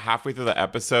took me about halfway through the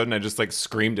episode, and I just like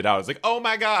screamed it out. I was like, "Oh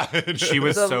my god!" She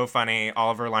was so funny.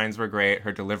 All of her lines were great.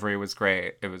 Her delivery was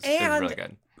great. It was really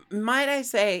good. Might I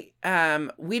say,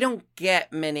 we don't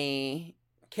get many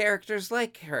characters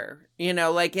like her. You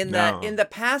know, like in the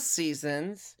past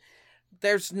seasons,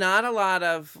 there's not a lot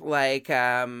of like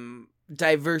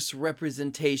diverse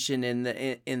representation in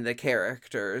the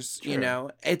characters. Sure. You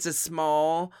know, it's a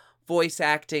small voice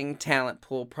acting talent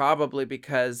pool, probably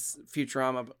because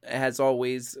Futurama has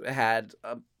always had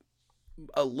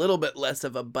a little bit less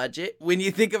of a budget. When you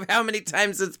think of how many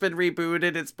times it's been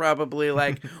rebooted, it's probably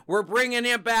like, we're bringing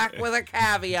it back with a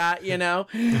caveat, you know?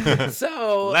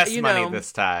 So less money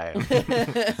this time.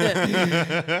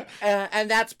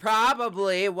 And that's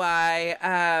probably why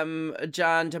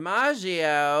John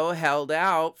DiMaggio held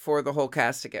out for the whole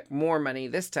cast to get more money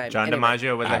this time. John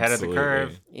DiMaggio was ahead of the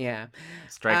curve. Yeah.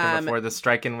 Striking before the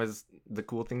striking was the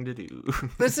cool thing to do.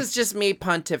 This is just me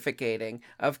pontificating,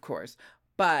 of course.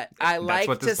 But that's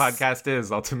what this podcast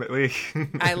is, ultimately.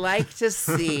 I like to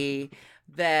see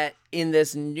that in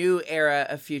this new era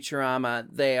of Futurama,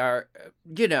 they are,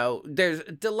 you know,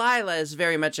 Delilah is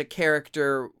very much a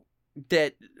character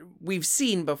that we've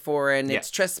seen before, and it's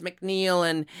Tress MacNeille,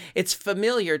 and it's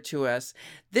familiar to us.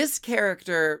 This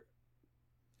character,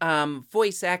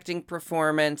 voice acting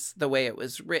performance, the way it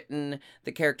was written,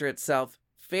 the character itself,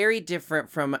 very different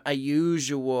from a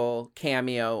usual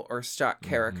cameo or stock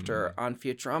character on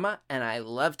Futurama, and I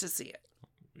love to see it.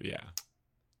 Yeah.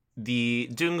 The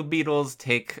Doong Beetles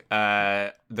take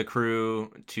the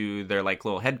crew to their like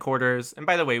little headquarters, and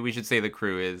by the way, we should say the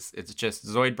crew it's just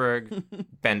Zoidberg,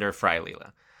 Bender, Fry,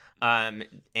 Leela,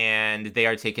 and they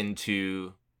are taken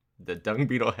to the Doong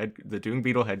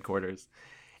Beetle headquarters.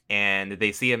 And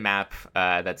they see a map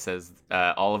that says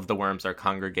all of the worms are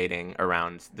congregating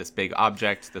around this big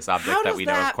object. This object that we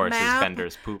know, of course, is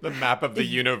Bender's poop. The map of the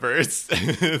universe.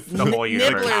 The whole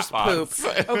universe. Nibbler's poop.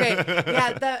 Okay,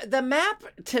 yeah, the map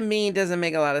to me doesn't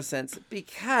make a lot of sense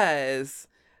because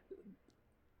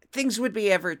things would be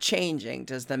ever changing.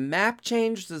 Does the map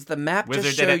change? Does the map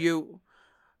just show you?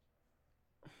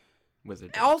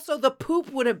 Wizard. Also, the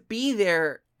poop wouldn't be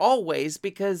there always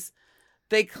because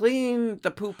they clean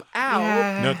the poop out.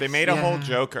 Yeah. No, they made a whole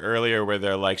joke earlier where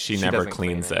they're like, she never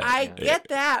cleans it. I get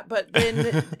that, but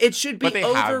then it should be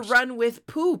overrun with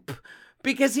poop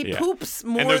because he poops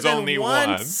more than only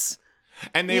once.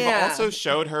 And they've also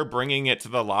showed her bringing it to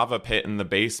the lava pit in the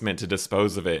basement to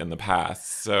dispose of it in the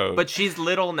past. So, but she's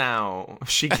little now.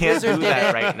 She can't do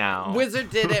that right now.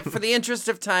 Wizard did it. For the interest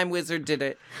of time, Wizard did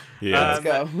it. Yeah. Let's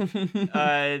go.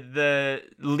 The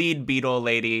lead beetle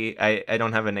lady, I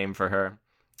don't have a name for her.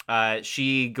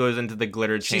 She goes into the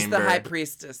glitter chamber. She's the high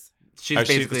priestess. She's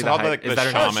basically the shaman.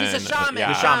 Oh, she's a shaman. Yeah,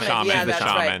 the shaman. Yeah, the that's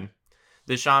shaman. right.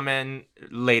 The shaman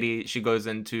lady, she goes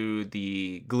into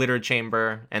the glitter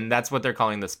chamber, and that's what they're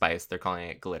calling the spice. They're calling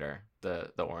it glitter, the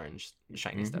orange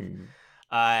shiny stuff.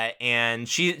 And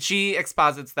she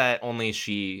exposits that only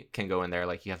she can go in there.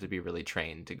 Like, you have to be really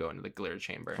trained to go into the glitter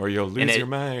chamber, or you'll lose your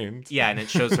mind. Yeah, and it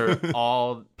shows her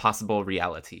all possible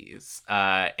realities.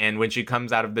 And when she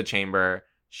comes out of the chamber,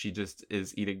 she just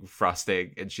is eating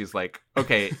frosting, and she's like,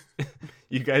 "Okay,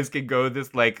 you guys can go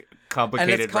this like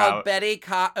complicated route." And it's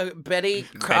called route. Betty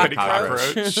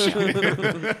Cockroach.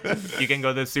 You can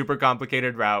go this super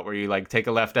complicated route where you like take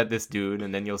a left at this dude,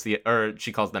 and then you'll see it. Or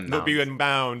she calls them mounds. There'll be a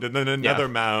mound, and then another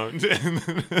mound.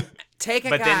 Take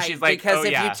a but guide, then she's like, because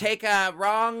if you take a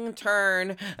wrong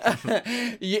turn,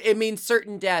 it means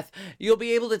certain death. You'll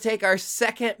be able to take our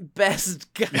second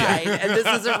best guide, and this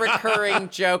is a recurring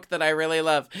joke that I really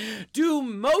love. Do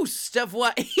most of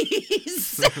what he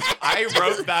said. I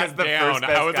wrote that down.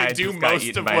 I was like, do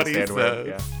most of what he says.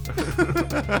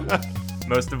 Yeah.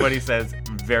 Most of what he says,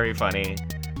 very funny.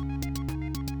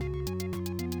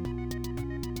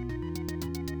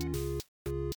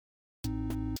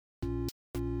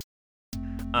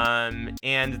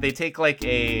 And they take like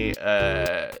the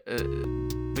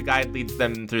guide leads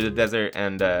them through the desert,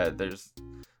 and there's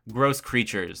gross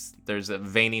creatures. There's a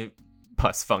veiny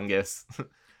pus fungus.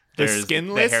 The There's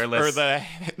skinless the hairless, or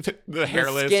the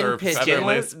hairless skin or pigeon.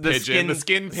 featherless The pigeon? skin- The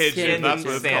skin pigeon. skin That's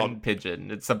what it's sand called.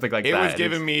 pigeon. It's something like It that. was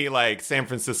giving me like San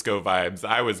Francisco vibes.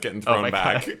 I was getting Oh thrown my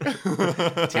back. Too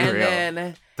And real.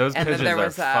 then Those and then pigeons there are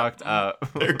was a- fucked up.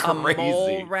 They're a mole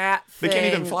crazy. rat They thing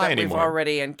can't even fly that anymore. we've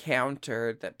already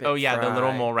encountered. That bit Oh yeah, the little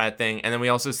Fry. mole rat thing, and then we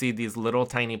also see these little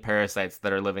tiny parasites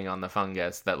that are living on the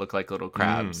fungus that look like little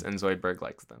crabs, and Zoidberg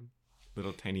likes them.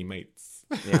 Little tiny mates.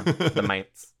 Yeah, the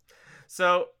mites.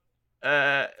 So,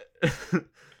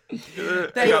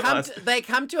 They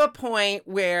come to a point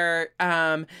where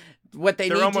what they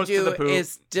They're need to almost to do the poop.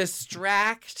 is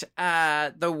distract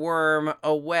the worm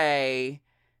away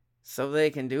so they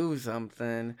can do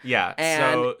something. yeah.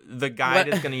 And So the guide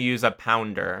what- is going to use a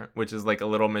pounder, which is like a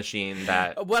little machine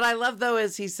that What I love though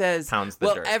is he says, pounds the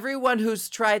 "Well, dirt. everyone who's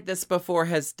tried this before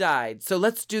has died, so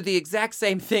let's do the exact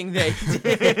same thing they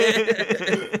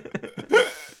did."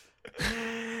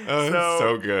 Oh,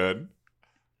 so good.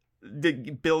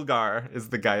 Bilgar is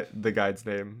the guide's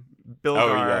name. Oh,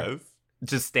 Bilgar yes.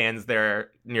 just stands there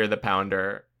near the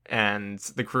pounder, and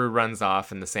the crew runs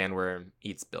off, and the sandworm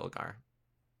eats Bilgar.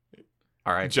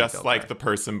 All right, Just like the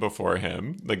person before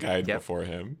him, the guide Yep. before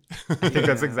him. I think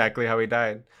that's exactly how he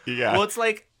died. Yeah. Well, it's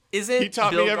like, isn't He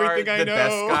taught me Bilgar everything I the know.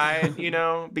 best guy? You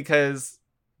know, because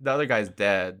the other guy's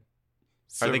dead.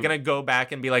 Are they gonna go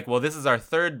back and be like, well, this is our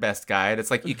third best guide? It's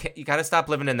like you got to stop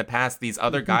living in the past. These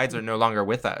other guides are no longer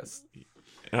with us.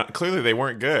 Clearly, they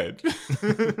weren't good.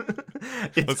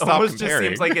 It Let's stop almost just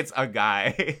comparing. seems like it's a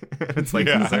guy. It's like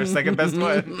Yeah. this is our second best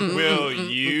one. Will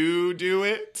you do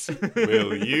it?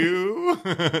 Will you?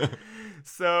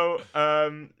 So,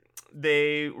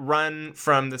 they run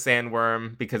from the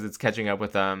sandworm because it's catching up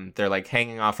with them. They're like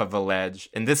hanging off of a ledge.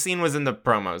 And this scene was in the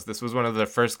promos. This was one of the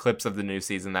first clips of the new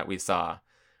season that we saw,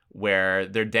 where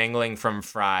they're dangling from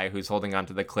Fry, who's holding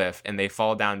onto the cliff, and they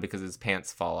fall down because his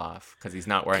pants fall off because he's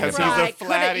not wearing a Because belt. he's a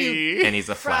Fry, couldn't you- flatty. And he's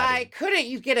a Fry, flatty. couldn't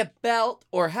you get a belt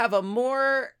or have a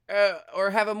more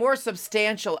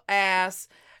substantial ass?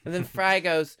 And then Fry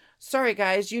goes, "Sorry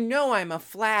guys, you know I'm a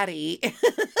flatty."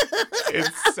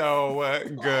 It's so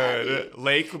good.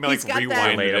 Lake like He's got that-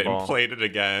 rewinded it and Relatable. played it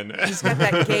again. He's got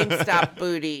that GameStop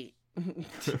booty.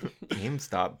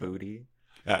 GameStop booty.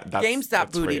 GameStop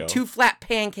that's booty. real. 2 flat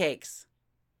pancakes.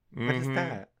 What is Mhm.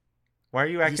 that? Why are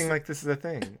you acting like this is a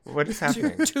thing? What is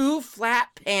happening? 2 flat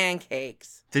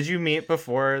pancakes. Did you meet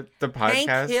before the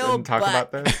podcast Hill and talk butt.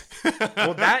 about this?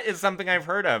 Well, that is something I've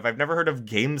heard of. I've never heard of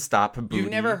GameStop booty.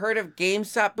 You've never heard of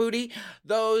GameStop booty?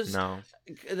 Those No.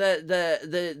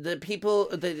 the people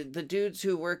the dudes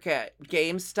who work at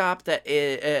GameStop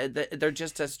they're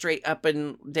just a straight up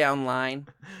and down line.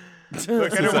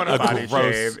 Look, I don't want to body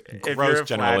gross, shave. If you're gross a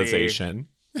generalization.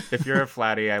 Flatty, if you're a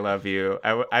flatty, I love you.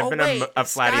 I've been wait, a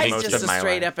flatty Sky's most just of my a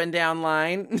straight life. up and down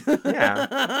line. Yeah.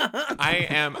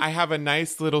 I have a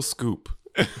nice little scoop.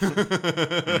 Uh,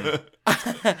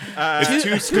 It's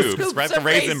 2 scoops, scoops right? of The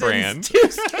Raisin raisins. Brand. 2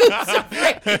 scoops of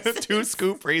raisins. 2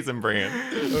 scoop Raisin Brand.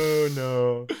 oh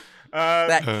no.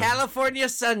 That California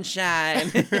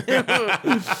sunshine.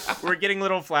 We're getting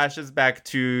little flashes back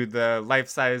to the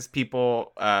life-size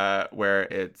people where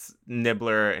it's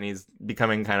Nibbler and he's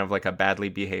becoming kind of like a badly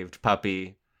behaved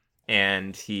puppy.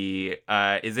 And he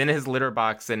is in his litter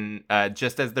box, and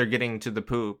just as they're getting to the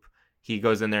poop, he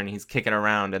goes in there and he's kicking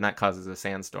around, and that causes a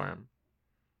sandstorm.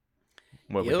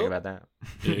 What do we think about that?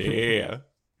 Yeah.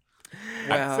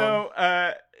 Well, So,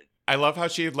 I love how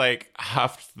she like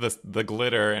huffed the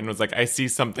glitter and was like, I see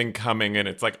something coming, and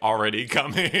it's like already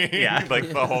coming. Yeah. Like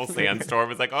the whole sandstorm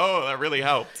was like, oh, that really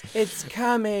helped. it's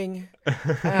coming.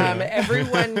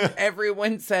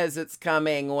 Everyone says it's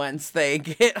coming once they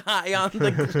get high on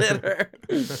the glitter.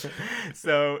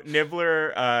 so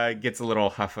Nibbler gets a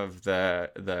little huff of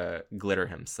the glitter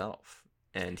himself,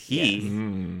 and he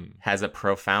Mm. has a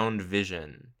profound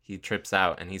vision. He trips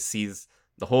out and he sees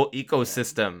the whole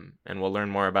ecosystem, and we'll learn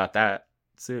more about that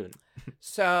soon.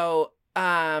 So,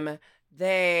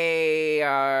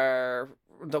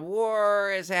 the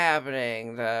war is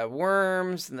happening. The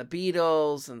worms and the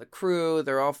beetles and the crew,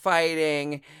 they're all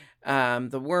fighting.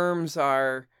 The worms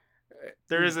are...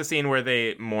 There is a scene where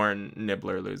they mourn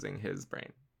Nibbler losing his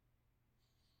brain.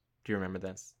 Do you remember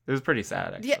this? It was pretty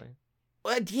sad, actually.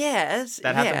 Yeah. Yes.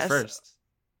 That happened yes. first.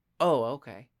 Oh,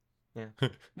 okay. Yeah.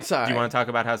 Sorry. Do you want to talk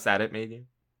about how sad it made you,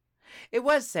 It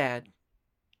was sad.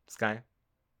 Sky?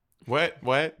 What?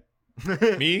 Me?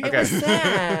 It Okay. was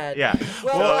sad. Yeah.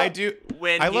 Well, I do.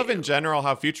 When I love in general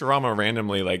how Futurama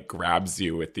randomly like grabs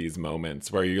you with these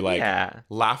moments where you're like yeah.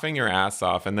 laughing your ass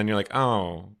off, and then you're like,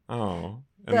 oh, and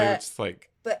they're just like,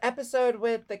 The episode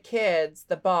with the kids,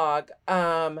 the bog,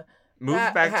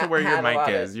 Move back to where your had a mic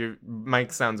lot is. of- Your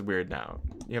mic sounds weird now.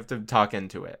 You have to talk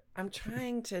into it. I'm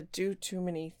trying to do too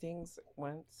many things at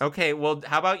once. Okay, well,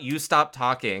 how about you stop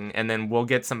talking and then we'll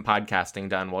get some podcasting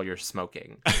done while you're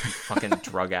smoking. You fucking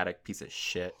drug addict piece of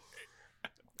shit.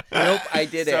 Nope, I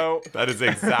did it. That is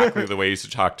exactly the way you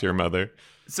should talk to your mother.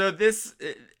 So this,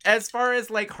 as far as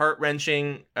like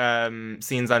heart-wrenching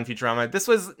scenes on Futurama, this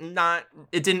was not,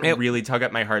 it didn't really tug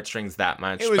at my heartstrings that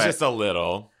much. It was just a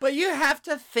little. But you have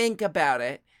to think about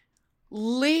it.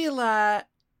 Leela,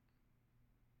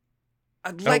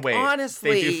 like,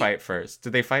 honestly, they do fight first.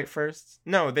 Did they fight first?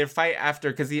 No, they fight after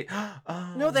because he.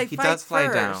 Oh, No, they he fight does fly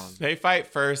first. down. They fight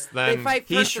first, then they fight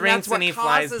he first, shrinks and, and he that's what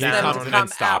flies causes down. them He to comes in come and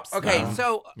stops out. Okay, them.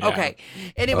 so Yeah. okay.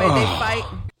 Anyway, they fight.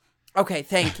 Okay,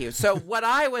 thank you. So what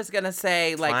I was gonna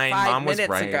say, like Fine, 5 Mom was minutes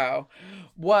right. ago,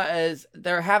 was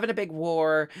they're having a big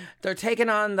war. They're taking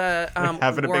on the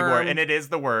Having a big war, worm. and it is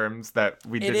the worms that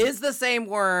we did. It is the same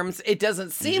worms. It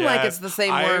doesn't seem like it's the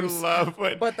same worms. I love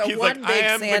what But the he's one like, big I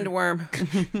am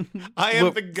sandworm. I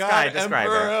am the Sky, god describe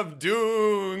emperor it. of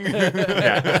Doom.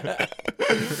 Yeah.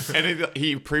 And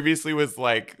he previously was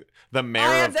like the mayor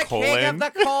I am of the king of Colon.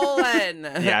 the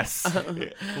colon. Yes.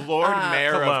 Lord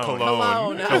Mayor of Cologne.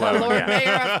 Cologne. Cologne. Lord yeah.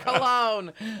 Mayor of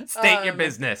Cologne. State your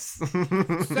business.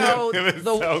 So It was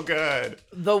so good.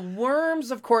 the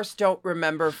worms, of course, don't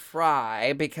remember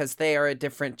Fry because they are a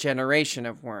different generation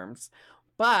of worms.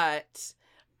 But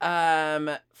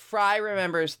Fry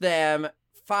remembers them.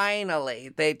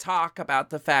 Finally, they talk about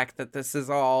the fact that this is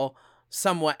all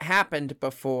somewhat happened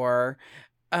before.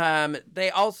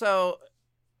 They also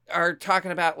are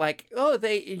talking about like, oh,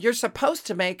 you're supposed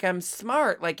to make them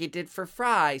smart like you did for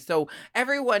Fry. So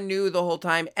everyone knew the whole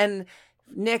time. And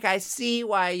Nick, I see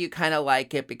why you kind of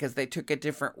like it because they took a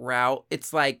different route.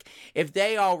 It's like if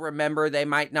they all remember, they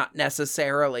might not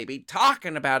necessarily be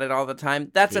talking about it all the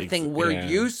time. That's a thing we're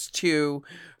used to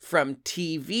from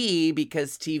TV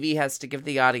because TV has to give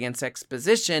the audience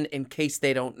exposition in case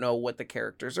they don't know what the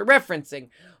characters are referencing.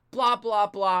 Blah, blah,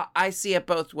 blah. I see it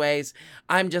both ways.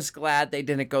 I'm just glad they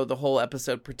didn't go the whole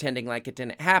episode pretending like it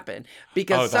didn't happen.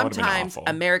 Because that would've been sometimes awful.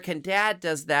 American Dad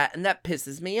does that, and that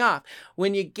pisses me off.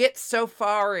 When you get so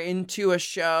far into a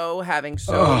show, having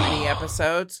so many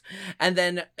episodes, and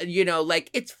then, like,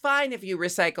 it's fine if you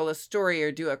recycle a story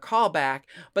or do a callback,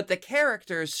 but the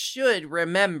characters should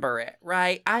remember it,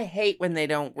 right? I hate when they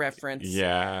don't reference,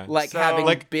 So,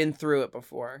 having been through it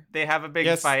before. They have a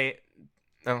big fight.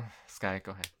 Oh, Sky,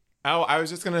 go ahead. Oh, I was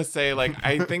just going to say, like,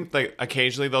 I think, like,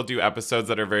 occasionally they'll do episodes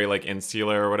that are very, like,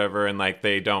 insular or whatever, and, like,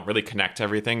 they don't really connect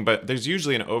everything, but there's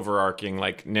usually an overarching,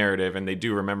 like, narrative, and they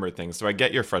do remember things, so I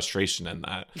get your frustration in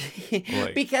that.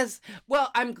 Like, Because,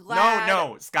 well, I'm glad...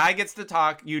 No, Sky gets to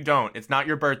talk, you don't. It's not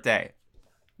your birthday.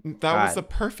 that was the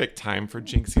perfect time for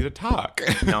Jinxie to talk.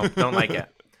 No, don't like it.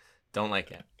 Don't like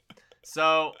it.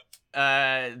 So...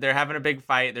 they're having a big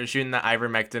fight. They're shooting the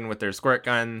ivermectin with their squirt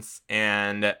guns,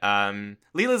 and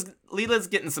Leela's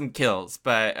getting some kills,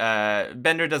 but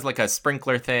Bender does like a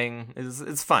sprinkler thing.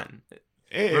 It's fun.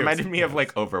 It reminded me of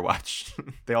like Overwatch.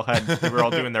 they were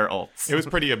all doing their ults. It was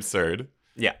pretty absurd.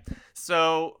 Yeah.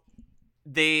 So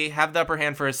they have the upper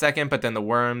hand for a second, but then the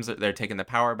worms, they're taking the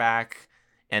power back,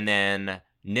 and then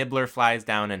Nibbler flies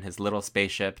down in his little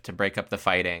spaceship to break up the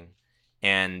fighting.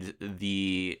 And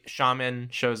the shaman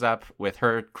shows up with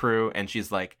her crew, and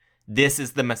she's like, "This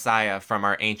is the Messiah from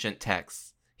our ancient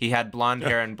texts. He had blonde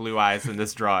hair and blue eyes in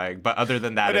this drawing, but other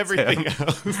than that, But it's everything him."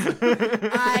 else.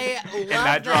 I love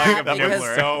that drawing of That was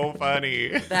Nibbler. so funny.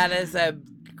 That is a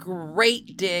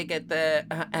great dig at the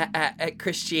at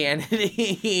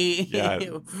Christianity. Yes.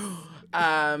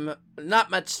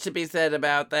 Not much to be said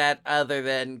about that other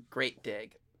than great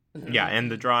dig. Yeah, and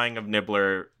the drawing of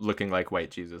Nibbler looking like white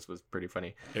Jesus was pretty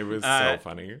funny. It was so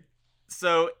funny.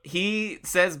 So he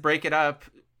says, break it up.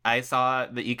 I saw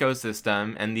the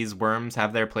ecosystem, and these worms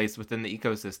have their place within the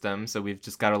ecosystem, so we've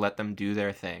just got to let them do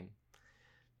their thing.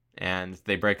 And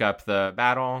they break up the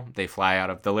battle. They fly out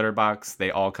of the litter box. They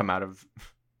all come out of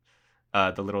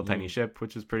the little tiny ship,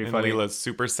 which is pretty And funny. Leela's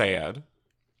super sad.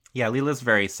 Yeah, Leela's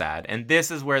very sad. And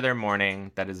this is where they're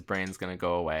mourning that his brain's going to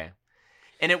go away.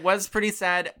 And it was pretty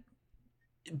sad.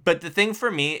 But the thing for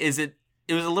me is it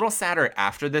was a little sadder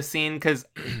after this scene, because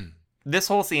this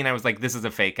whole scene, I was like, this is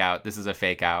a fake out. This is a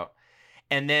fake out.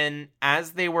 And then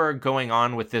as they were going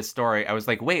on with this story, I was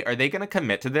like, wait, are they going to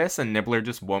commit to this and Nibbler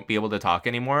just won't be able to talk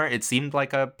anymore? It seemed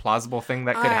like a plausible thing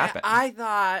that could happen. I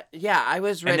thought, I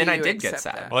was ready And then to I did get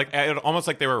accept sad. that. Like almost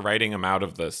like they were writing him out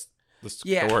of the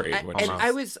story.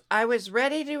 And I was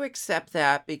ready to accept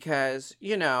that because,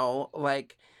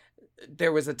 like,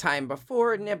 there was a time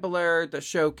before Nibbler, the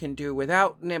show can do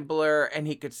without Nibbler, and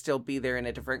he could still be there in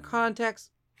a different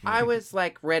context. I was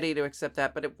like ready to accept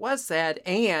that, but it was sad.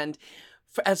 And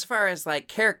as far as like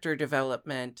character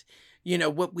development, you know,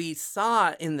 what we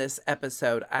saw in this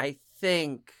episode, I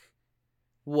think,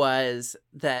 was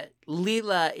that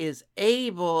Leela is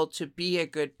able to be a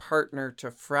good partner to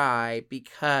Fry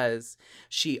because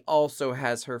she also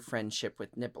has her friendship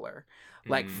with Nibbler.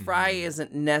 Like, Fry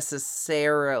isn't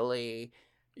necessarily,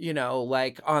 you know,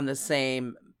 like on the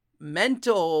same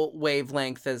mental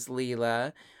wavelength as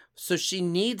Leela. So she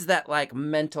needs that like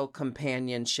mental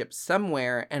companionship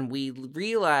somewhere. And we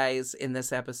realize in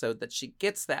this episode that she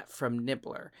gets that from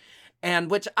Nibbler.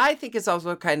 And which I think is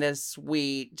also kind of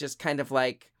sweet, just kind of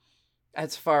like,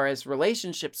 as far as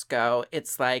relationships go,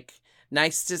 it's like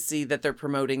nice to see that they're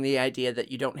promoting the idea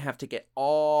that you don't have to get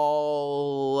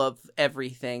all of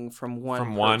everything from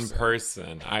one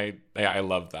person. I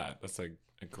love that. That's a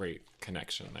great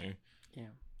connection there.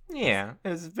 Yeah, it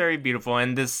was very beautiful.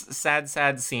 And this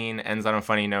sad scene ends on a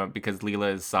funny note because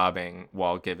Leela is sobbing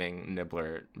while giving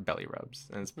Nibbler belly rubs.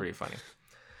 And it's pretty funny.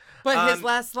 But his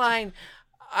last line,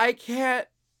 I can't,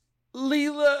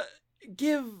 Leela,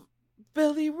 give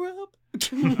belly rub.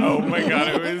 Oh my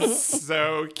God, it was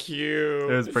so cute.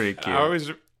 It was pretty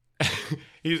cute.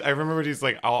 I remember he's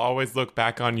like, I'll always look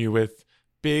back on you with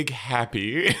big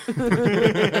happy.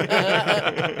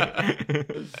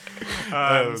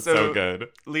 So good.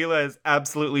 Leela is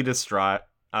absolutely distraught.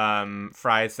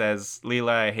 Fry says, Leela,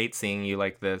 I hate seeing you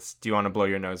like this. Do you want to blow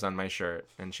your nose on my shirt?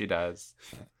 And she does.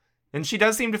 And she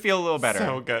does seem to feel a little better.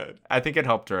 So good. I think it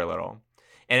helped her a little.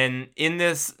 And in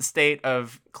this state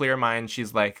of clear mind,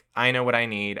 she's like, I know what I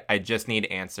need. I just need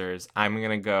answers. I'm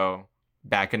going to go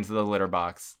back into the litter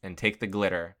box and take the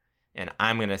glitter. And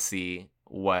I'm going to see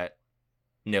what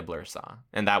Nibbler saw.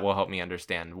 And that will help me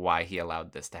understand why he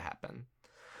allowed this to happen.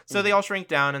 So they all shrink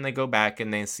down and they go back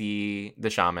and they see the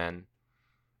shaman.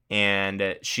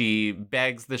 And she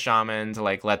begs the shaman to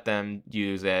like let them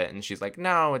use it. And she's like,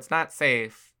 no, it's not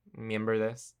safe. Remember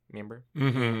this? Remember?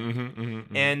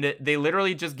 And they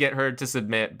literally just get her to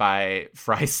submit by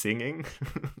Fry singing.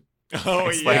 Oh,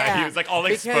 yeah. He was like, I'll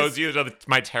expose you to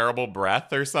my terrible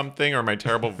breath or something, or my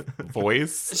terrible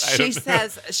voice. She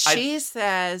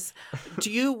says,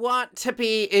 do you want to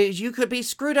be, you could be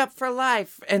screwed up for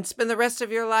life and spend the rest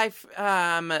of your life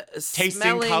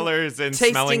tasting colors and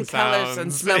smelling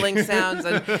sounds. smelling sounds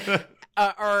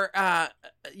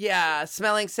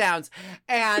smelling sounds.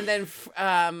 And then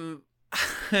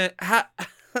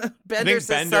Bender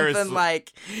says something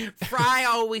like, Fry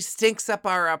always stinks up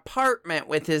our apartment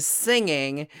with his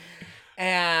singing.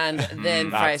 And then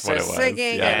Fry starts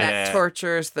singing, and that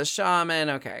tortures the shaman.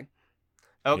 Okay.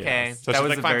 Yeah. So that was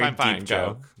like, a very deep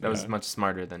joke. That was much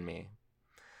smarter than me.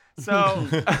 So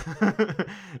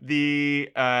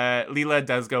the Leela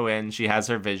does go in. She has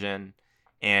her vision,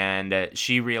 and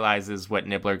she realizes what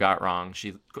Nibbler got wrong.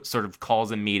 She sort of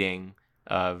calls a meeting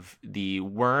of the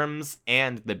worms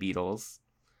and the beetles,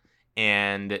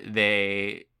 and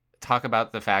they talk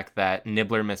about the fact that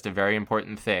Nibbler missed a very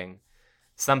important thing.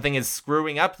 Something is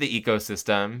screwing up the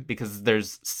ecosystem because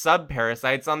there's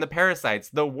sub-parasites on the parasites.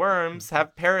 The worms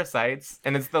have parasites,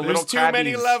 and it's the little crabbies. There's too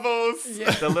many levels.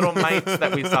 The little mites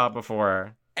that we saw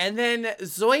before. And then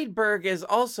Zoidberg is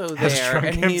also there,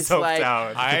 and he's like,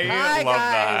 I love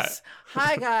that.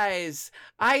 Hi, guys.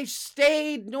 I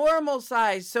stayed normal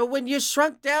size, so when you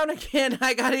shrunk down again,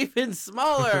 I got even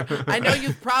smaller. I know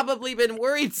you've probably been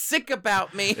worried sick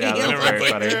about me. Yeah,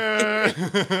 that's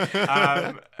very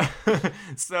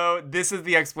funny. So this is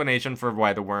the explanation for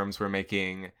why the worms were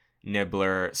making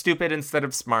Nibbler stupid instead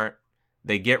of smart.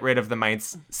 They get rid of the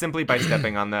mites simply by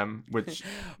stepping on them, which...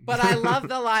 But I love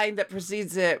the line that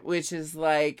precedes it, which is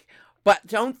like, but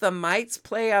don't the mites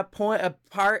play a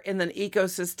part in the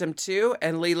ecosystem too?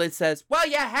 And Leela says, well,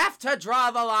 you have to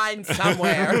draw the line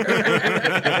somewhere.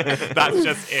 That's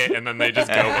just it. And then they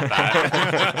just go with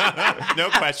that.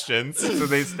 No questions. So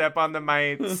they step on the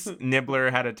mites. Nibbler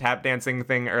had a tap dancing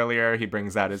thing earlier. He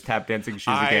brings out his tap dancing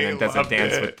shoes again and does a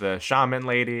dance with the shaman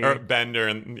lady. Or Bender,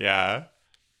 and yeah.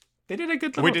 They did a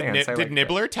good little dance. Did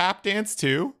Nibbler tap dance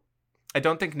too? I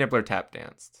don't think Nibbler tap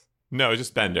danced. No,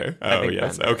 just Bender. Oh,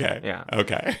 yes. Bender. Okay. Yeah.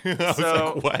 Okay. I was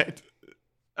like, what?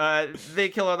 They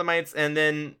kill all the mites, and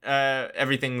then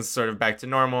everything's sort of back to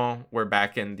normal. We're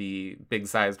back in the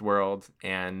big-sized world,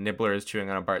 and Nibbler is chewing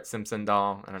on a Bart Simpson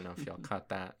doll. I don't know if y'all caught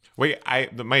that. Wait, I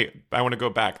want to go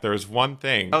back. There was one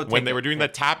thing. When they were doing the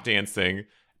tap dancing,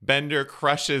 Bender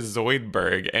crushes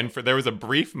Zoidberg, and there was a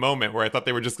brief moment where I thought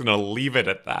they were just going to leave it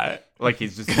at that. Like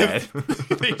he's just dead.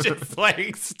 They just,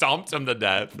 like, stomped him to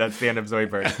death. That's the end of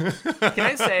Zoidberg. Can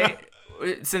I say,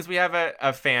 since we have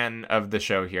a fan of the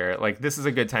show here, like, this is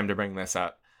a good time to bring this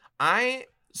up. I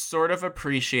sort of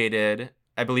appreciated,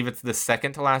 I believe it's the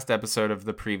second to last episode of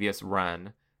the previous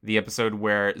run, the episode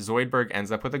where Zoidberg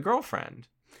ends up with a girlfriend.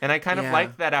 And I kind of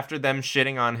like that after them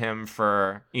shitting on him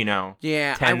for, 10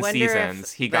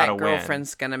 seasons, he got a win.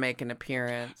 Girlfriend's going to make an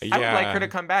appearance. I would like her to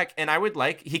come back, and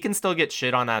he can still get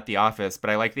shit on at the office,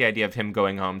 but I like the idea of him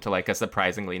going home to, like, a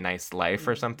surprisingly nice life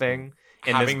or something.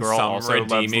 And having this girl some also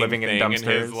loves living in dumpsters.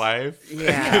 In his life.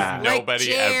 Yeah.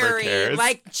 Nobody ever cares.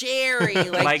 Like Jerry.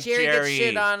 Like Jerry gets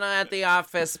shit on at the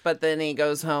office, but then he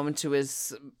goes home to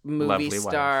his movie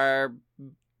star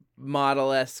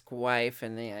model-esque wife.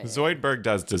 And Zoidberg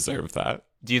does deserve that.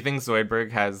 Do you think Zoidberg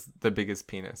has the biggest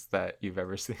penis that you've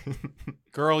ever seen?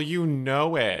 Girl, you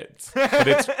know it. But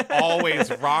it's always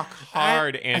rock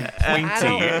hard and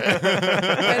pointy.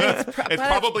 It's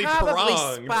probably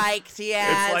pronged. Spiked,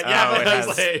 yeah.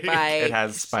 It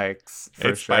has spikes.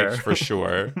 Spikes for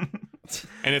sure.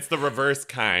 And it's the reverse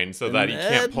kind, so that he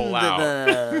can't pull out.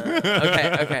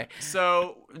 Okay.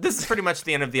 So this is pretty much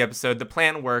the end of the episode. The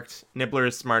plan worked. Nibbler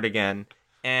is smart again.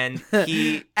 And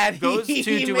he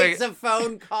makes a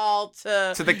phone call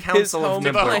to the council of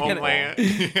Nibbler homeland.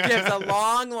 Gives a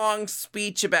long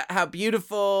speech about how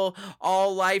beautiful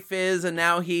all life is, and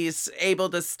now he's able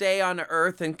to stay on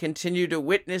Earth and continue to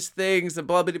witness things and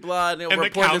blah blah blah. And he'll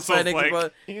report his findings.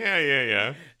 Like,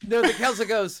 yeah. No, the council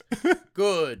goes,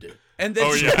 good. And then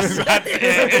that's it.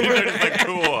 And they're just like,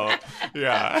 cool.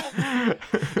 Yeah.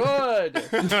 Good.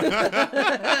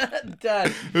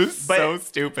 Done. It was so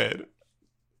stupid.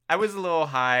 I was a little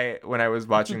high when I was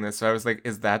watching this, so I was like,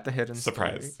 is that the hidden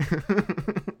surprise?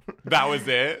 That was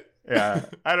it? Yeah.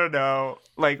 I don't know.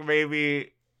 Like,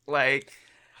 maybe, like...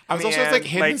 I was also like,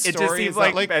 hidden story. It just seems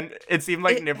it seemed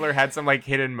like Nibbler had some, like,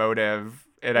 hidden motive,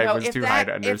 and I was too high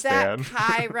to understand.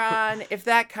 If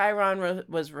that Chiron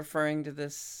was referring to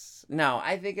this... No,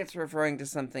 I think it's referring to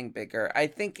something bigger.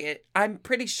 I'm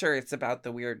pretty sure it's about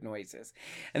the weird noises.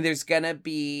 And there's gonna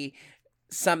be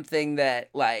something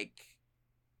that, like...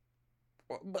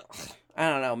 I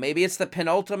don't know. Maybe it's the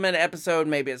penultimate episode.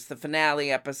 Maybe it's the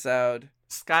finale episode.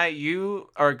 Sky, you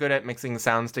are good at mixing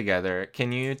sounds together.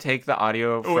 Can you take the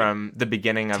audio from the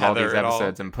beginning of all these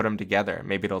episodes and put them together?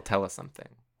 Maybe it'll tell us something.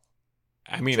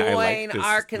 I mean, Join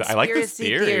our conspiracy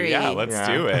theory. Yeah, let's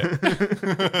do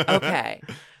it. Okay.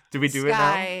 Do we do it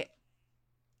now?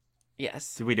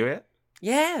 Yes. Did we do it?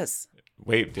 Yes.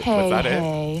 Wait, was that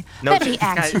it? No, let me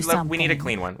ask you something. We need a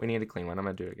clean one. I'm going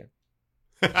to do it again.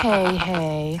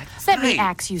 Hey, let me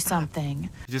ask you something.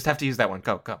 You just have to use that one.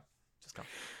 Go. Just go.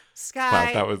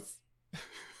 Sky. Wow, that was...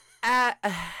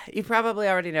 you probably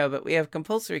already know, but we have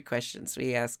compulsory questions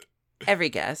we ask every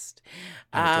guest.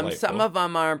 Some of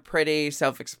them are pretty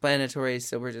self-explanatory,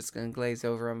 so we're just going to glaze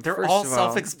over them. They're all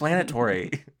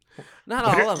self-explanatory. Not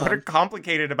all of them. What are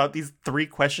complicated about these 3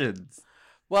 questions?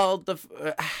 Well,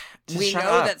 we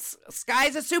know that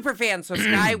Sky's a super fan, so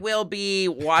Sky will be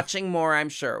watching more, I'm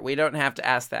sure. We don't have to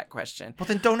ask that question. Well,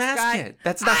 then don't ask it.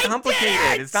 That's not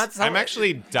complicated. It's not. I'm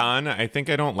actually done. I think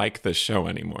I don't like this show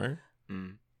anymore.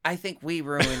 I think we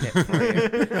ruined it for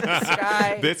you.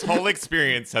 Sky, this whole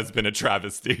experience has been a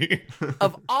travesty.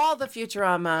 Of all the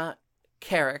Futurama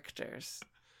characters,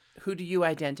 who do you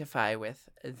identify with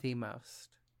the most?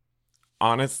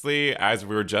 Honestly, as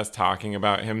we were just talking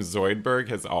about him, Zoidberg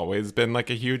has always been like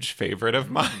a huge favorite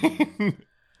of mine.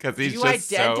 Because he's just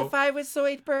Do you identify with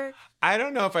Zoidberg? I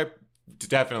don't know if I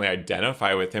definitely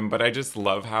identify with him, but I just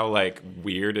love how like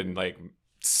weird and like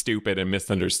stupid and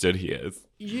misunderstood he is.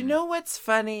 You know what's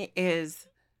funny is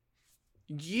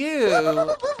you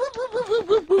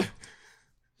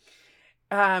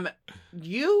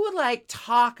like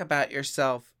talk about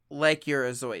yourself like you're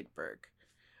a Zoidberg.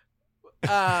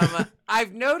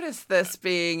 I've noticed this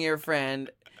being your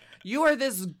friend. You are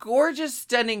this gorgeous,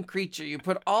 stunning creature. You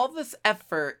put all this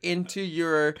effort into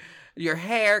your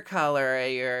hair color,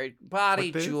 your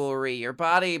body jewelry, your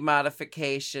body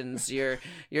modifications, your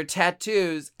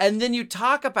tattoos, and then you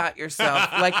talk about yourself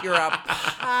like you're a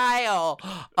pile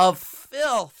of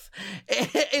filth.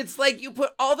 It's like you put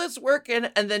all this work in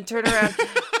and then turn around.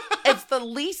 It's the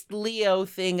least Leo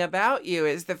thing about you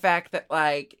is the fact that,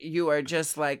 like, you are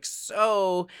just, like,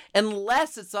 so...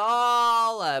 Unless it's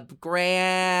all a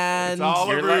grand... It's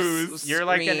all a ruse. You're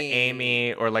like an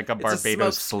Amy or, like, a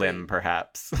Barbados Slim,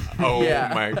 perhaps. Oh,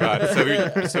 my God.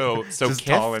 So just Kif,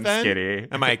 tall and then? skinny.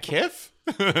 Am I Kif?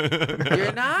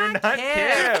 You're not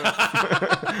Kif.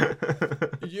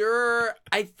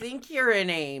 I think you're an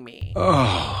Amy.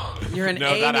 Oh. You're an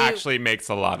no, Amy. that actually makes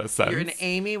a lot of sense. You're an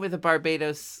Amy with a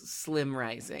Barbados Slim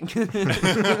rising.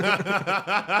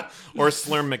 Or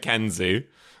Slurm Mackenzie.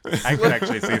 I could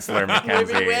actually see Slur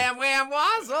McKenzie. Wham wham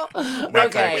wazzle.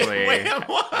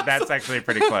 That's actually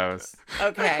pretty close.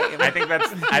 Okay. I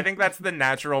think that's the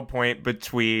natural point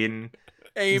between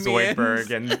Amy Zoidberg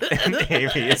and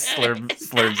Amy is Slurms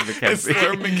McKenzie.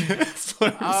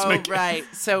 All right.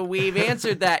 So we've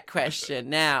answered that question.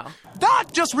 Now, That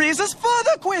just raises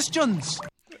further questions.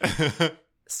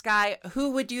 Sky,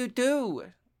 who would you do?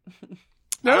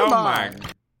 Oh my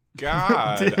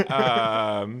God.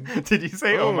 Did you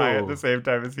say oh my at the same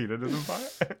time as he did in the pot?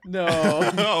 No.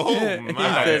 Oh I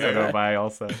my. said oh my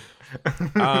also.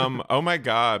 Oh my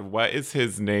God, what is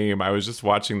his name? I was just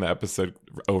watching the episode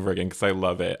over again because I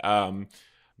love it.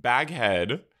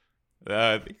 Baghead.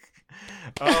 The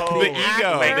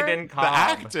ego. Langdon Cobb.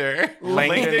 The actor.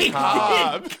 Langdon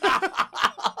Cobb.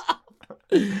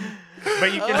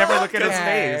 But you can never look at his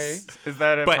face. Is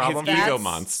that a problem? But his ego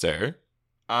monster.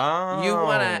 Oh. You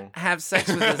want to have sex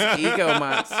with his ego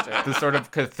monster. The sort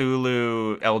of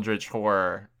Cthulhu eldritch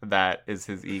horror that is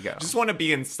his ego. Just want to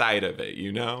be inside of it,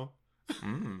 you know?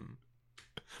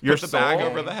 Your Put the bag soul?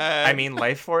 over the head. I mean,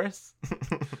 life force?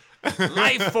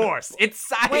 Life force. It's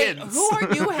science. Wait, who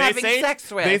are you having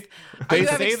sex with? They are you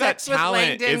say having that sex with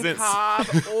talent Langdon isn't. Cobb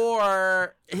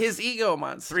or his ego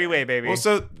monster? Three-way, baby. Well,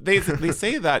 so they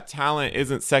say that talent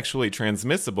isn't sexually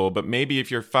transmissible, but maybe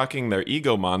if you're fucking their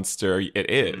ego monster,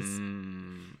 it is.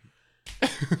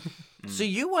 So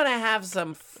you want to have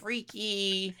some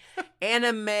freaky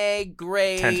anime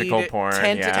grade Tentacle porn,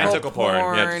 yeah. Tentacle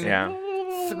porn, yeah.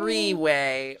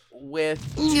 Three-way with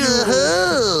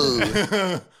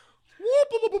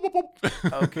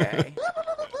okay.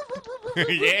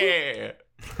 Yeah.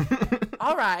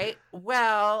 All right.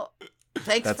 Well,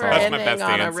 thanks That's for all. That's my ending best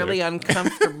on a answer. really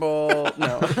uncomfortable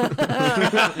no.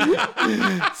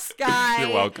 Sky.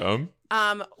 You're welcome.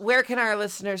 Where can our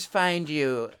listeners find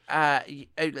you?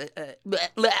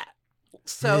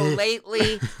 So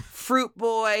lately, Fruit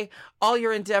Boy, all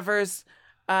your endeavors.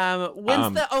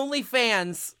 When's the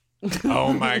OnlyFans?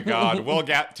 Oh my God. We'll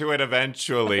get to it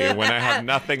eventually when I have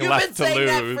nothing You've left been to saying lose.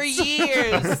 that for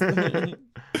years.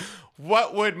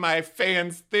 What would my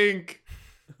fans think?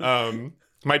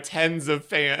 My tens of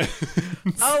fans.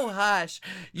 Oh, hush.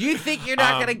 You think you're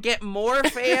not going to get more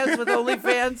fans with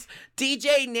OnlyFans?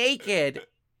 DJ Naked.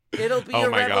 It'll be a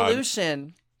my God.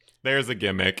 revolution. There's a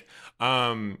gimmick.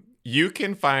 You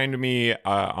can find me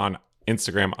on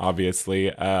Instagram, obviously,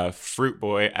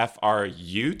 Fruitboy,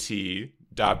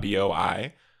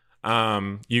 FRUT.BOI.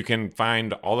 You can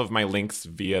find all of my links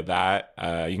via that.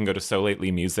 You can go to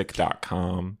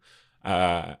solatelymusic.com.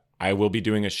 I will be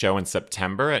doing a show in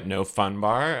September at No Fun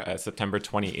Bar, September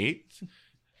 28th.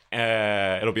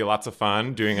 It'll be lots of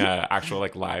fun doing an actual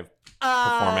live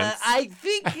performance. I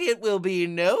think it will be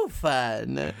no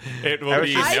fun. It will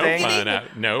be no getting- fun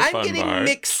at No I'm Fun getting Bar.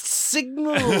 mixed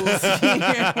signals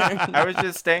here. I was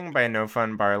just staying by No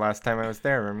Fun Bar last time I was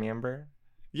there, remember?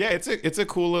 Yeah, it's a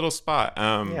cool little spot.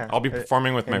 I'll be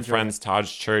performing with my enjoy friends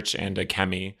Taj Church and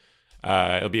Kemi.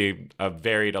 It'll be a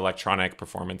varied electronic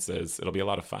performances. It'll be a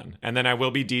lot of fun. And then I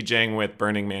will be DJing with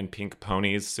Burning Man Pink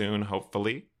Ponies soon,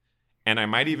 hopefully. And I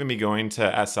might even be going to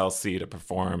SLC to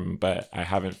perform, but I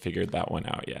haven't figured that one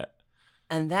out yet.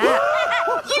 And that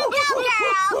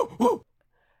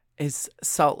is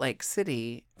Salt Lake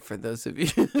City, for those of you.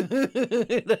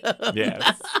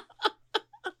 Yes.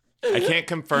 I can't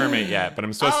confirm it yet, but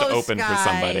I'm supposed to open for Sky.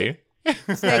 somebody.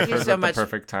 Thank you so much. The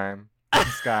perfect time.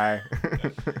 Sky.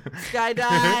 Sky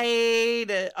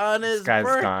died on his Sky's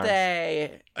gone.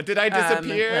 birthday. Did I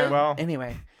disappear? Well,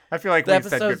 Anyway. I feel like The we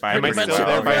said episode's goodbye. Am I pretty still much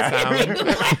there by over. sound?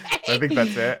 I think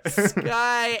that's it.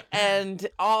 Sky and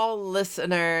all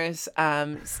listeners,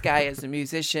 Sky is a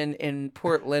musician in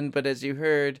Portland, but as you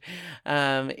heard,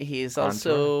 he's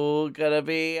also gonna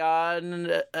be on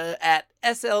at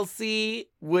SLC.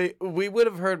 We would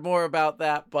have heard more about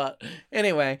that, but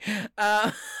anyway,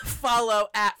 follow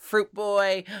at Fruit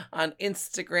Boy on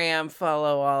Instagram.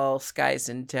 Follow all Sky's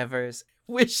endeavors.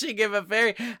 Wishing him a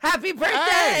very happy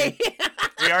birthday.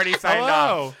 We already signed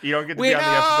Hello. off. You don't get to be on the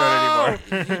episode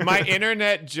anymore. My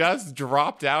internet just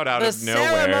dropped out The of nowhere.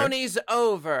 ceremony's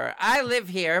over. I live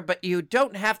here, but you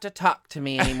don't have to talk to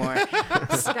me anymore.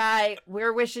 Sky,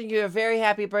 we're wishing you a very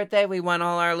happy birthday. We want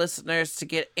all our listeners to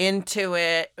get into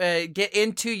it, get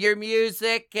into your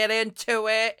music, get into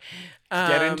it.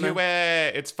 Get into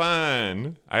it. It's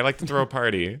fun. I like to throw a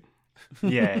party.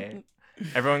 Yay.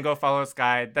 Everyone go follow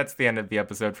Sky. That's the end of the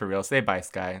episode for real. Say bye,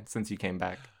 Sky, since you came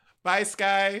back. Bye,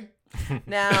 Sky.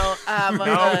 Now,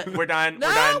 No, we're done. no,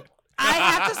 We're done. I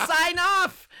have to sign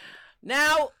off.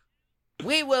 Now,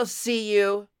 we will see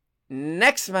you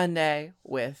next Monday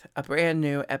with a brand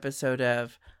new episode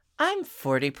of I'm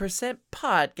 40%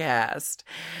 podcast.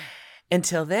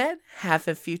 Until then, have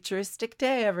a futuristic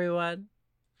day, everyone.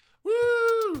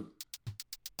 Woo!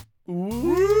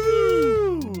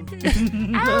 Woo!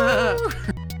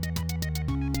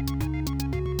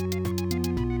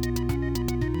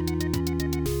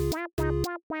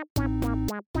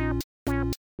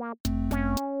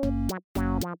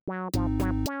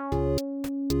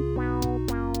 Wow.